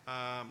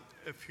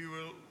a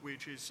fuel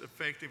which is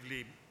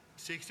effectively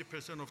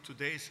 60% of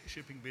today's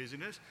shipping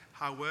business.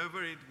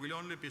 However, it will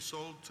only be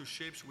sold to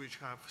ships which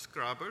have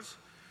scrubbers.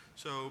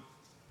 So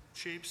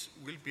ships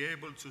will be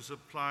able to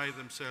supply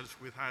themselves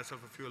with high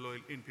sulfur fuel oil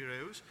in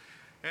Piraeus.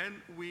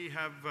 And we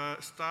have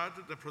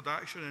started the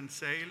production and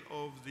sale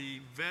of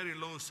the very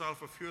low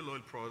sulfur fuel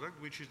oil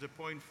product, which is the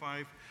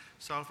 0.5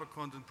 sulfur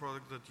content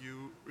product that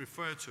you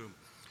refer to.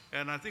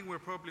 And I think we're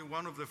probably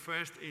one of the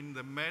first in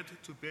the Med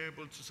to be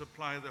able to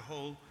supply the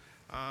whole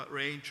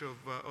range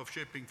of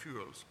shipping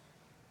fuels.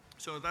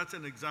 So that's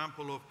an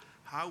example of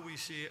how we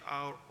see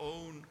our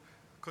own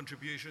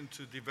contribution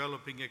to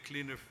developing a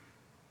cleaner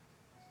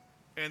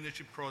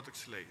energy product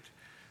slate.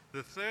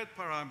 The third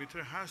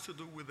parameter has to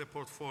do with the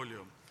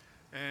portfolio.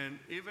 And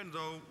even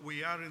though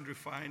we are in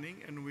refining,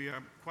 and we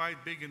are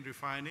quite big in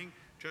refining,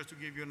 just to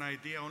give you an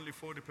idea, only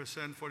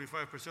 40%,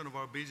 45% of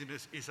our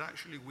business is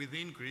actually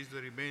within Greece.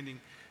 The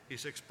remaining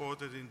is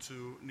exported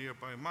into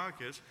nearby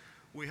markets.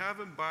 We have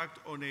embarked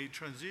on a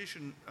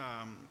transition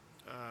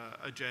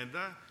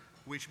agenda,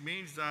 which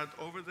means that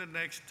over the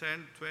next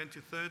 10, 20,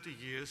 30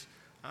 years,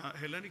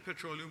 Hellenic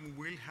Petroleum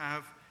will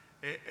have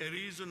a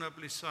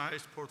reasonably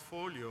sized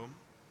portfolio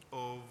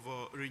of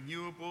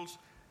renewables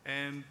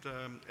and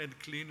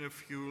cleaner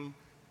fuel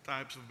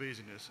types of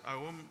business. I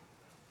won't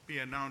be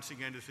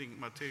announcing anything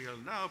material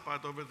now,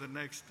 but over the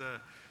next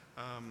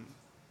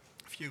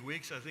few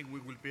weeks, I think we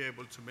will be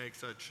able to make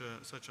such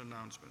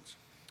announcements.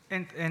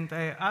 And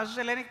as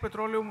Hellenic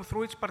Petroleum,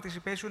 through its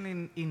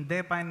participation in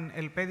DEPA and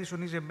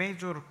Elpedison, is a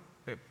major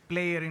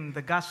player in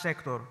the gas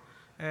sector,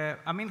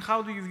 I mean,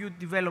 how do you view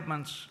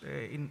developments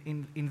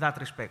in that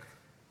respect?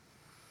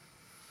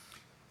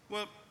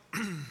 Well,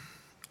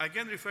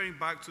 again, referring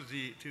back to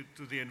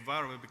the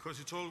environment, because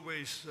it's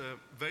always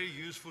very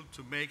useful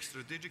to make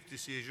strategic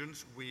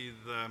decisions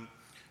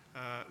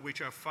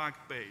which are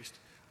fact-based.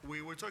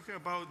 We were talking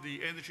about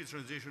the energy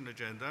transition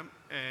agenda,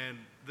 and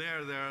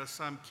there are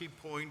some key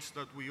points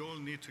that we all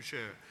need to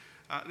share.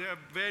 There are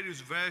various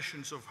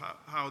versions of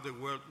how the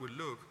world will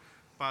look,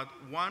 but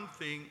one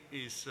thing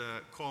is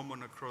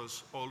common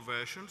across all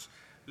versions.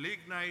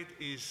 Lignite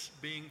is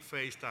being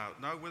phased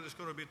out. Now, whether it's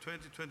going to be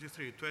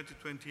 2023,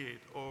 2028,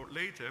 or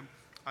later,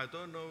 I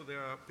don't know. There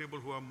are people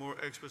who are more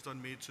experts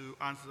than me to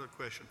answer that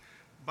question.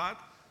 But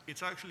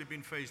it's actually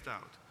been phased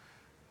out.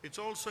 It's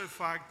also a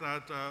fact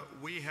that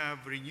we have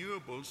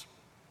renewables,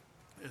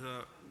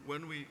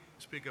 when we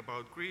speak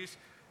about Greece,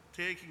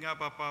 taking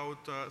up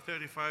about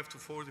 35 to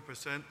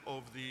 40%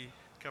 of the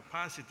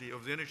capacity,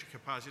 of the energy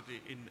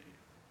capacity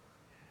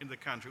in the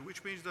country,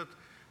 which means that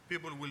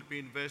people will be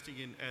investing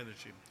in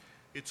energy.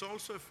 It's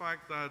also a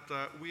fact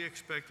that we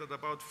expect that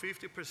about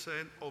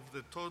 50% of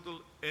the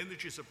total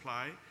energy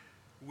supply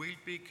will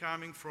be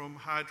coming from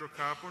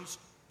hydrocarbons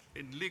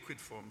in liquid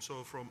form,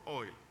 so from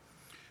oil.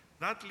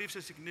 That leaves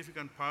a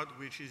significant part,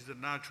 which is the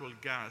natural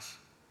gas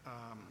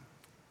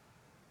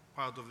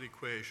part of the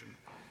equation.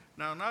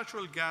 Now,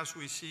 natural gas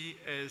we see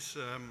as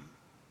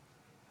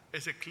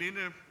a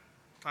cleaner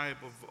type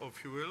of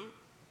fuel,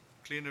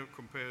 cleaner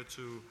compared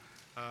to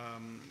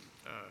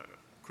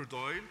crude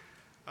oil,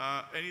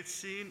 and it's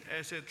seen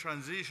as a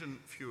transition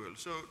fuel.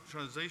 So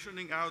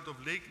transitioning out of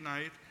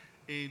lignite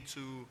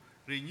into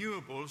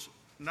renewables,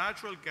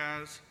 natural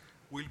gas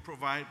will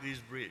provide this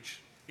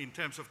bridge in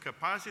terms of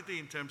capacity,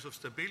 in terms of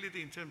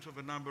stability, in terms of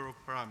a number of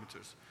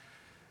parameters.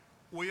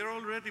 We are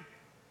already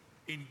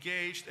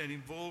engaged and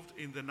involved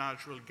in the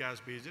natural gas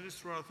business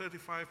through our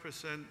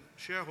 35%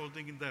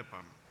 shareholding in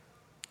DEPA.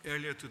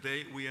 Earlier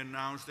today, we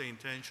announced the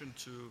intention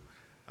to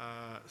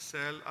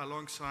sell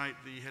alongside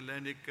the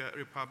Hellenic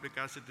Republic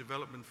Asset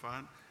Development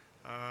Fund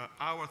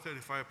our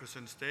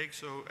 35% stake,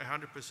 so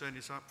 100%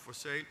 is up for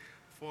sale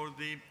for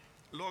the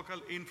local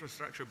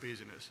infrastructure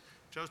business.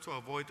 Just to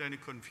avoid any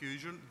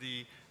confusion,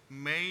 the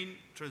main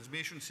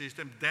transmission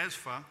system,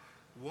 DESFA,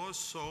 was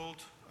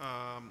sold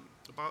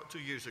about 2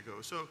 years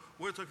ago. So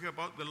we're talking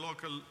about the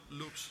local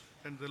loops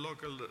and the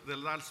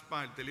last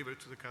mile delivered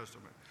to the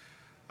customer.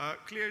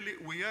 Clearly,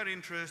 we are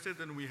interested,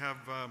 and we have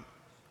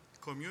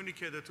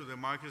communicated to the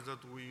markets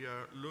that we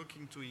are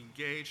looking to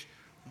engage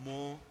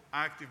more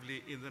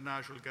actively in the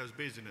natural gas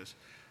business.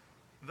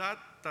 That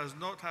does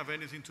not have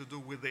anything to do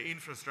with the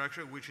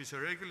infrastructure, which is a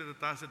regulated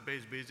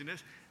asset-based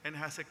business and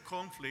has a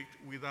conflict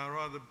with our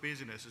other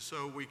businesses,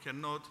 so we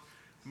cannot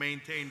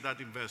maintain that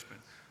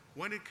investment.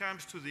 When it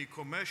comes to the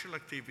commercial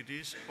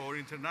activities or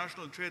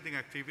international trading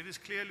activities,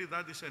 clearly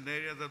that is an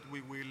area that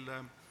we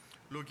will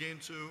look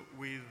into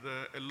with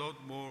a lot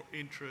more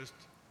interest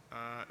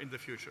in the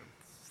future.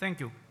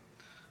 Thank you.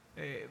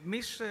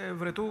 Ms.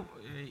 Vretou,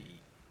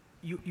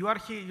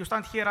 you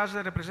stand here as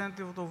a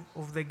representative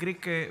of the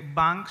Greek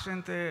banks,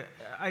 and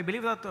I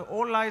believe that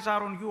all eyes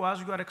are on you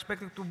as you are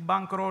expected to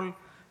bankroll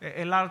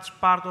a large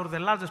part or the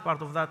largest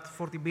part of that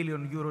 40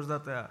 billion euros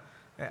that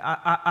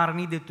are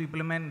needed to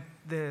implement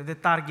the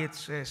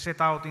targets set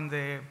out in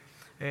the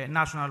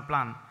national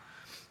plan.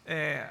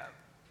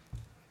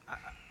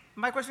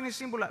 My question is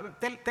simple.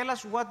 Tell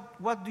us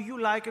what do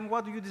you like and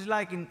what do you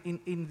dislike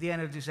in the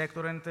energy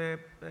sector, and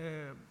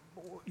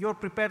your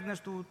preparedness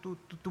to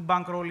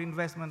bankroll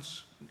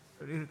investments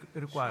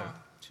required.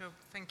 Sure,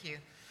 thank you.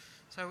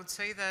 So I would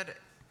say that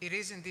it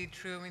is indeed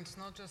true. I mean, it's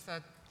not just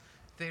that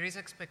there is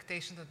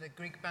expectation that the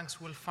Greek banks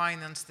will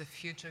finance the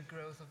future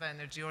growth of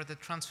energy or the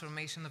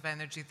transformation of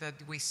energy that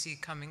we see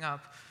coming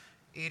up.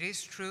 It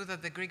is true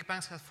that the Greek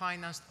banks have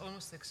financed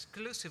almost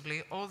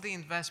exclusively all the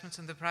investments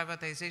and the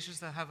privatizations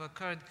that have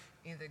occurred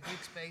in the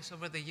Greek space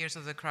over the years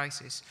of the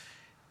crisis.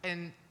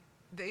 And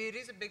it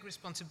is a big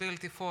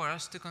responsibility for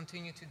us to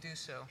continue to do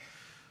so.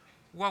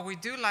 What we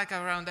do like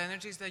around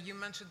energy is that you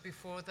mentioned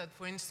before that,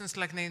 for instance,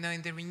 like in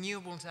the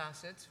renewables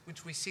assets,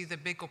 which we see the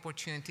big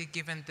opportunity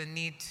given the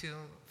need to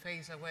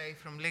phase away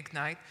from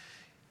lignite,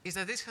 is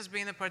that this has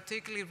been a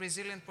particularly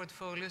resilient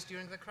portfolios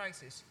during the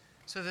crisis.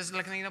 So there's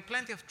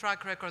plenty of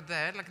track record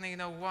there,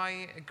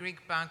 why a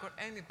Greek bank or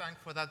any bank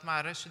for that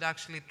matter should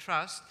actually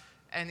trust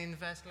and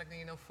invest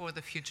for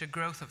the future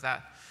growth of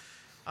that.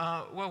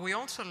 What we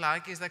also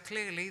like is that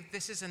clearly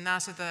this is an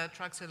asset that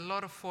attracts a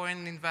lot of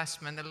foreign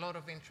investment, a lot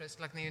of interest,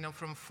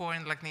 from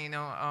foreign,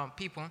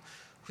 people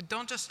who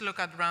don't just look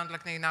at around,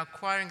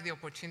 acquiring the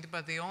opportunity,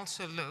 but they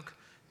also look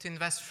to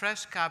invest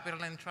fresh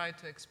capital and try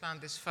to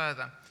expand this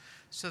further.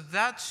 So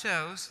that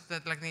shows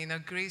that,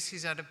 Greece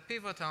is at a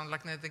pivotal,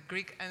 the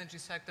Greek energy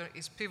sector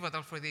is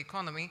pivotal for the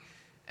economy,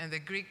 and the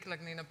Greek,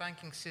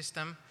 banking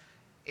system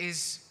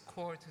is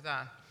core to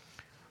that.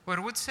 What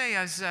I would say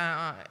is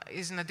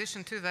in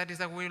addition to that is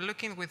that we're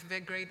looking with very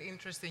great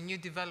interest in new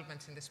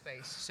developments in the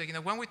space. So,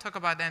 when we talk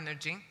about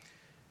energy,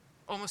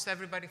 almost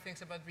everybody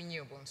thinks about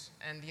renewables.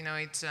 And,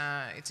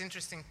 it's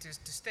interesting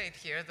to state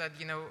here that,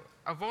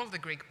 of all the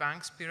Greek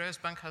banks,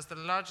 Piraeus Bank has the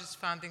largest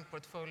funding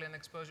portfolio and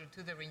exposure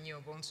to the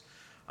renewables,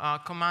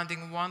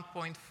 commanding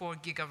 1.4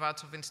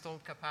 gigawatts of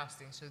installed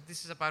capacity. So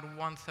this is about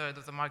 1/3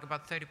 of the market,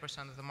 about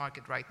 30% of the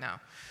market right now.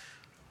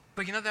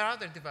 But, there are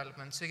other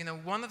developments. So,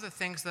 one of the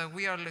things that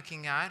we are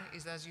looking at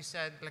is, as you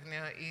said,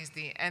 is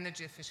the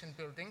energy efficient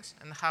buildings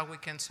and how we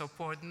can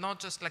support not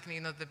just,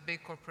 the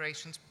big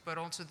corporations, but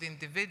also the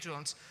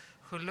individuals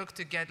who look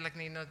to get,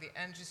 the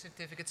energy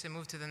certificates and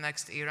move to the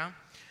next era.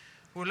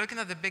 We're looking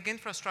at the big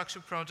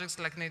infrastructure projects,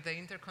 the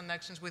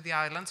interconnections with the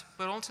islands,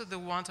 but also the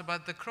ones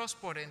about the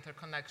cross-border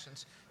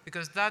interconnections,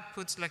 because that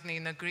puts,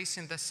 Greece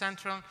in the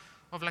central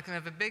of,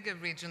 a bigger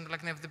region,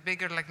 of the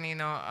bigger,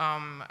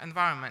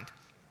 environment.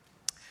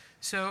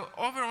 So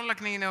overall,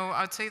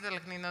 I'd say that,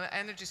 the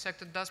energy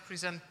sector does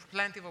present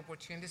plenty of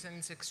opportunities, and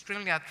it's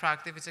extremely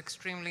attractive. It's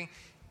extremely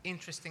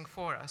interesting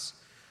for us.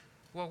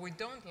 What we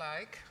don't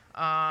like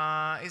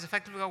is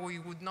effectively what we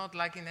would not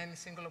like in any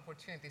single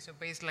opportunity. So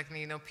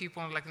basically,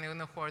 people,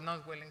 who are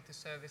not willing to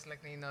service,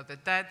 the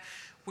debt.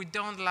 We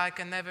don't like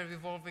a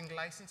never-evolving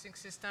licensing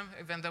system,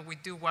 even though we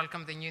do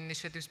welcome the new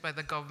initiatives by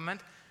the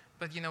government.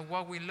 But,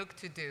 what we look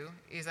to do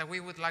is that we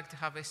would like to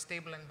have a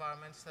stable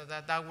environment so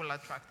that will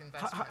attract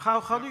investment.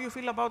 How do you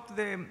feel about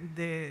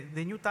the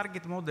new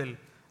target model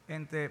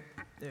And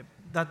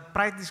that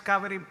price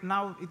discovery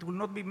now, it will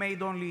not be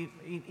made only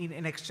in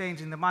an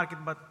exchange in the market,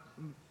 but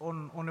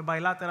on a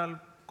bilateral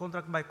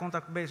contract by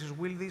contract basis.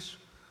 Will this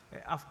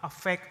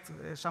affect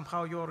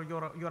somehow your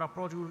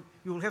approach?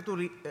 You will have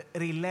to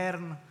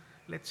relearn,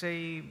 let's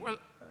say, well,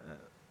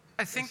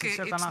 I think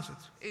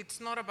it's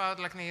not about,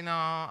 like, you know,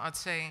 I'd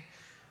say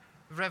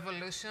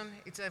revolution,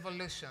 it's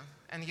evolution.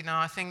 And, you know,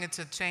 I think it's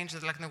a change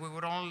that, like, you know, we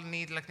would all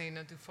need, like, you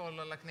know, to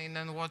follow, like, you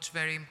know, and watch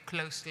very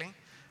closely.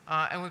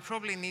 And we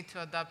probably need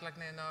to adapt, like,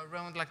 you know,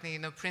 around, like, you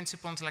know,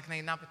 principles, like,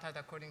 you know, appetite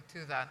according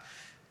to that.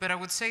 But I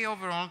would say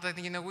overall that,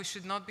 you know, we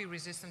should not be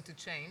resistant to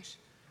change,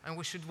 and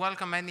we should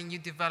welcome any new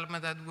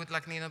development that would,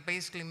 like, you know,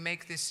 basically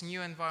make this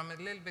new environment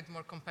a little bit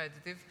more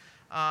competitive,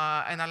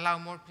 and allow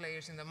more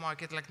players in the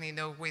market, like, you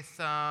know, with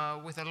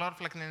a lot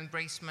of, like,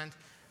 embracement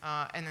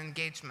and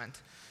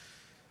engagement.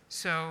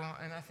 So,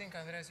 and I think,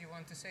 Andreas, you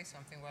want to say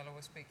something while I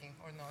was speaking,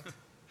 or not?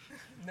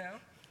 No?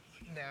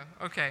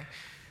 No, okay.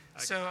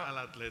 I'll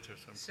add later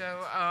something.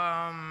 So,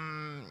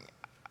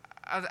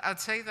 I'd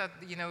say that,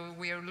 you know,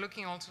 we are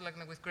looking also, like,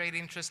 with great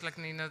interest, like,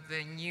 you know,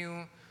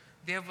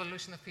 the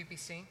evolution of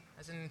PPC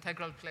as an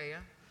integral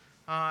player.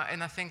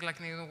 And I think, like,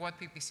 you know, what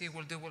PPC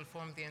will do will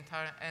form the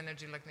entire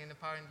energy, like, in the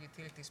power and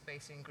utility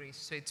space in Greece.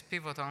 So it's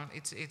pivotal.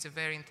 It's a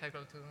very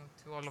integral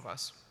to all of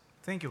us.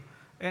 Thank you.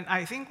 And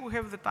I think we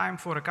have the time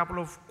for a couple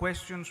of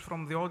questions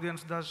from the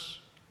audience.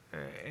 Does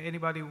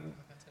anybody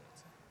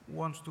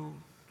wants to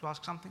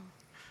ask something?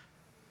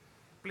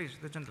 Please,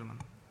 the gentleman.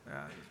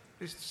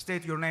 Please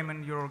state your name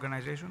and your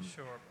organization.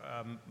 Sure.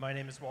 My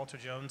name is Walter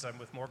Jones. I'm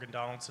with Morgan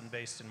Donaldson,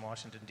 based in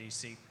Washington,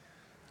 D.C.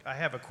 I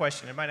have a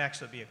question. It might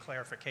actually be a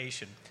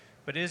clarification.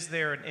 But is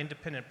there an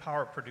independent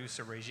power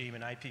producer regime,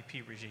 an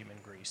IPP regime in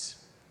Greece?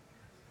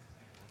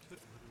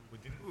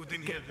 We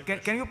didn't hear the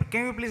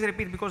Can you please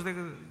repeat, because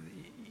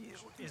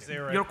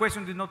your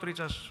question did not reach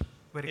us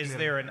very clearly. Is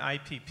there an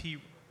IPP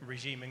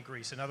regime in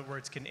Greece? In other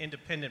words, can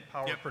independent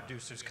power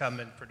producers come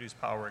and produce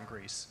power in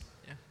Greece?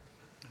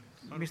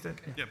 Yeah. Mr.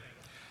 Yeah.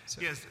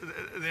 Yes,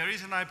 there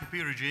is an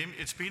IPP regime.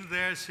 It's been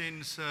there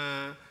since,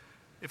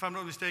 if I'm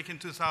not mistaken,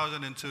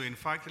 2002. In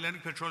fact,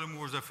 Hellenic Petroleum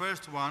was the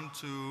first one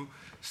to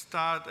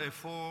start a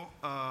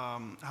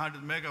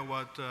 400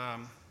 megawatt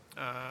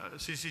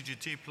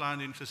CCGT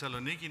plant in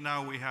Thessaloniki.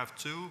 Now we have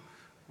two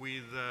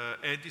with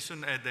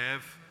Edison,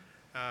 EDF,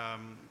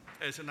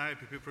 as an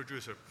IPP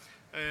producer.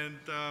 And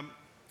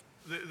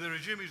the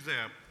regime is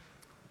there.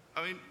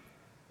 I mean,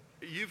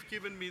 you've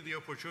given me the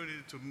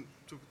opportunity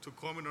to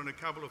comment on a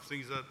couple of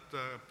things that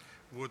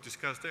were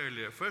discussed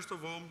earlier. First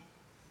of all,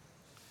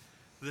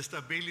 the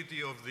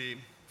stability of the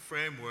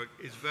framework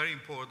is very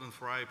important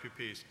for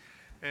IPPs.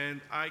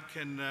 And I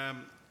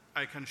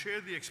can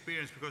share the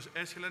experience, because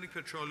as Hellenic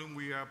Petroleum,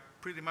 we are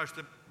pretty much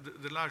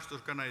the largest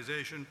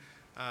organization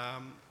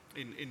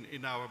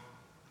in our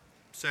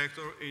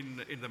sector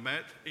in the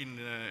Med, in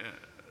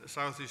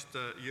Southeast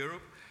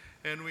Europe.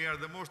 And we are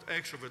the most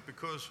extrovert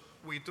because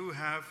we do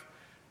have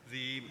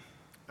the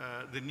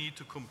need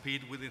to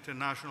compete with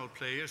international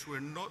players. We're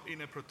not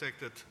in a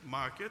protected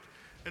market,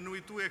 and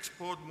we do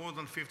export more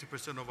than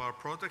 50% of our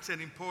products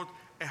and import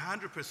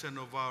 100%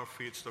 of our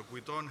feedstock.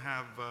 We don't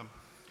have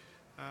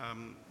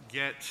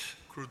yet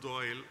crude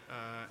oil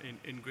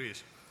in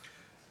Greece.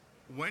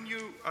 When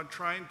you are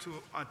trying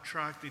to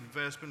attract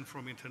investment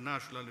from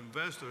international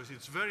investors,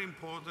 it's very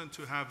important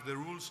to have the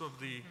rules of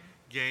the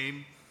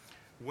game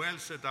well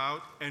set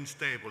out and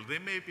stable. They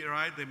may be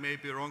right, they may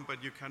be wrong,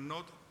 but you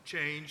cannot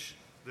change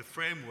the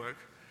framework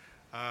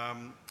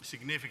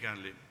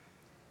significantly.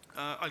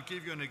 I'll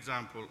give you an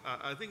example.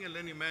 I think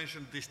Eleni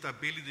mentioned the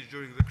stability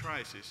during the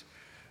crisis,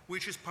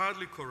 which is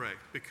partly correct,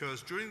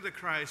 because during the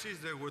crisis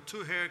there were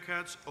 2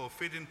 haircuts of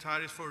feed-in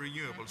tariffs for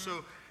renewables.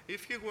 So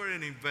if you were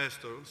an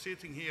investor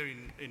sitting here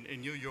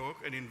in New York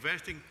and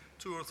investing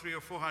 200 or 300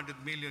 or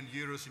 400 million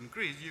euros in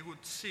Greece, you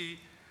would see,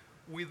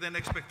 with an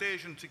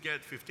expectation to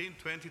get 15,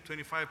 20,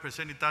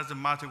 25%, it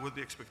doesn't matter what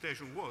the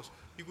expectation was,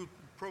 you would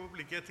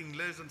probably getting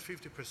less than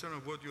 50%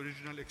 of what you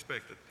originally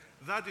expected.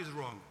 That is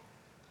wrong.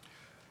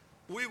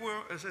 We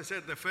were, as I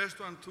said, the first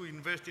one to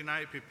invest in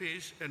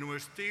IPPs, and we're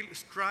still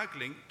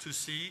struggling to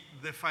see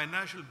the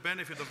financial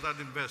benefit of that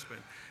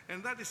investment.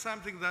 And that is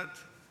something that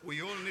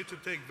we all need to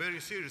take very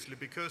seriously,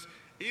 because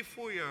if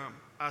we are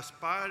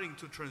aspiring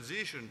to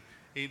transition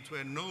into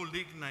a no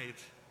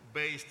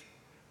lignite-based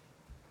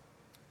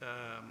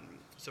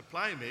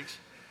supply mix,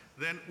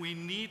 then we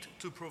need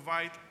to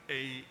provide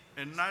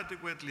an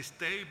adequately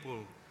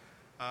stable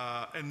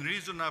and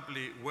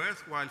reasonably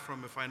worthwhile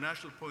from a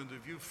financial point of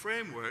view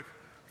framework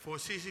for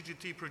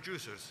CCGT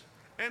producers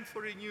and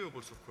for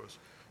renewables, of course.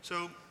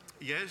 So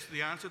yes,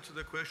 the answer to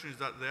the question is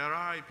that there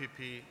are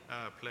IPP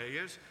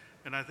players,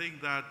 and I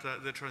think that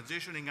the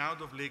transitioning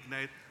out of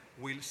lignite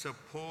will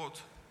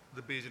support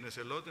the business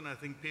a lot, and I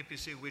think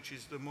PPC, which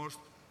is the most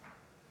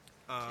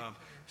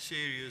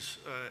serious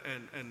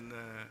and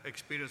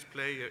experienced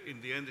player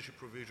in the energy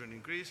provision in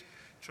Greece,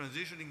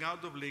 transitioning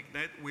out of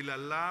lignite will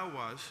allow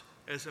us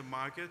as a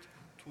market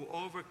to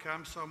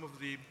overcome some of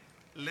the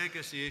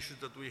legacy issues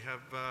that we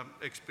have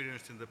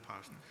experienced in the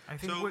past. I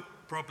think So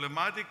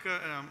problematic,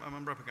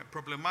 I'm wrapping up.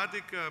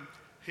 Problematic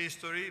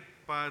history,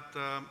 but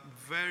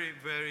very,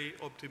 very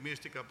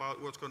optimistic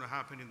about what's going to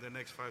happen in the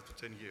next 5 to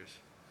 10 years.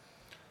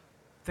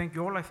 Thank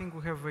you all. I think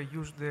we have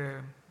used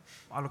the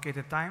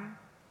allocated time.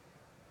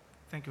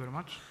 Thank you very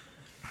much.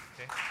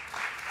 Okay.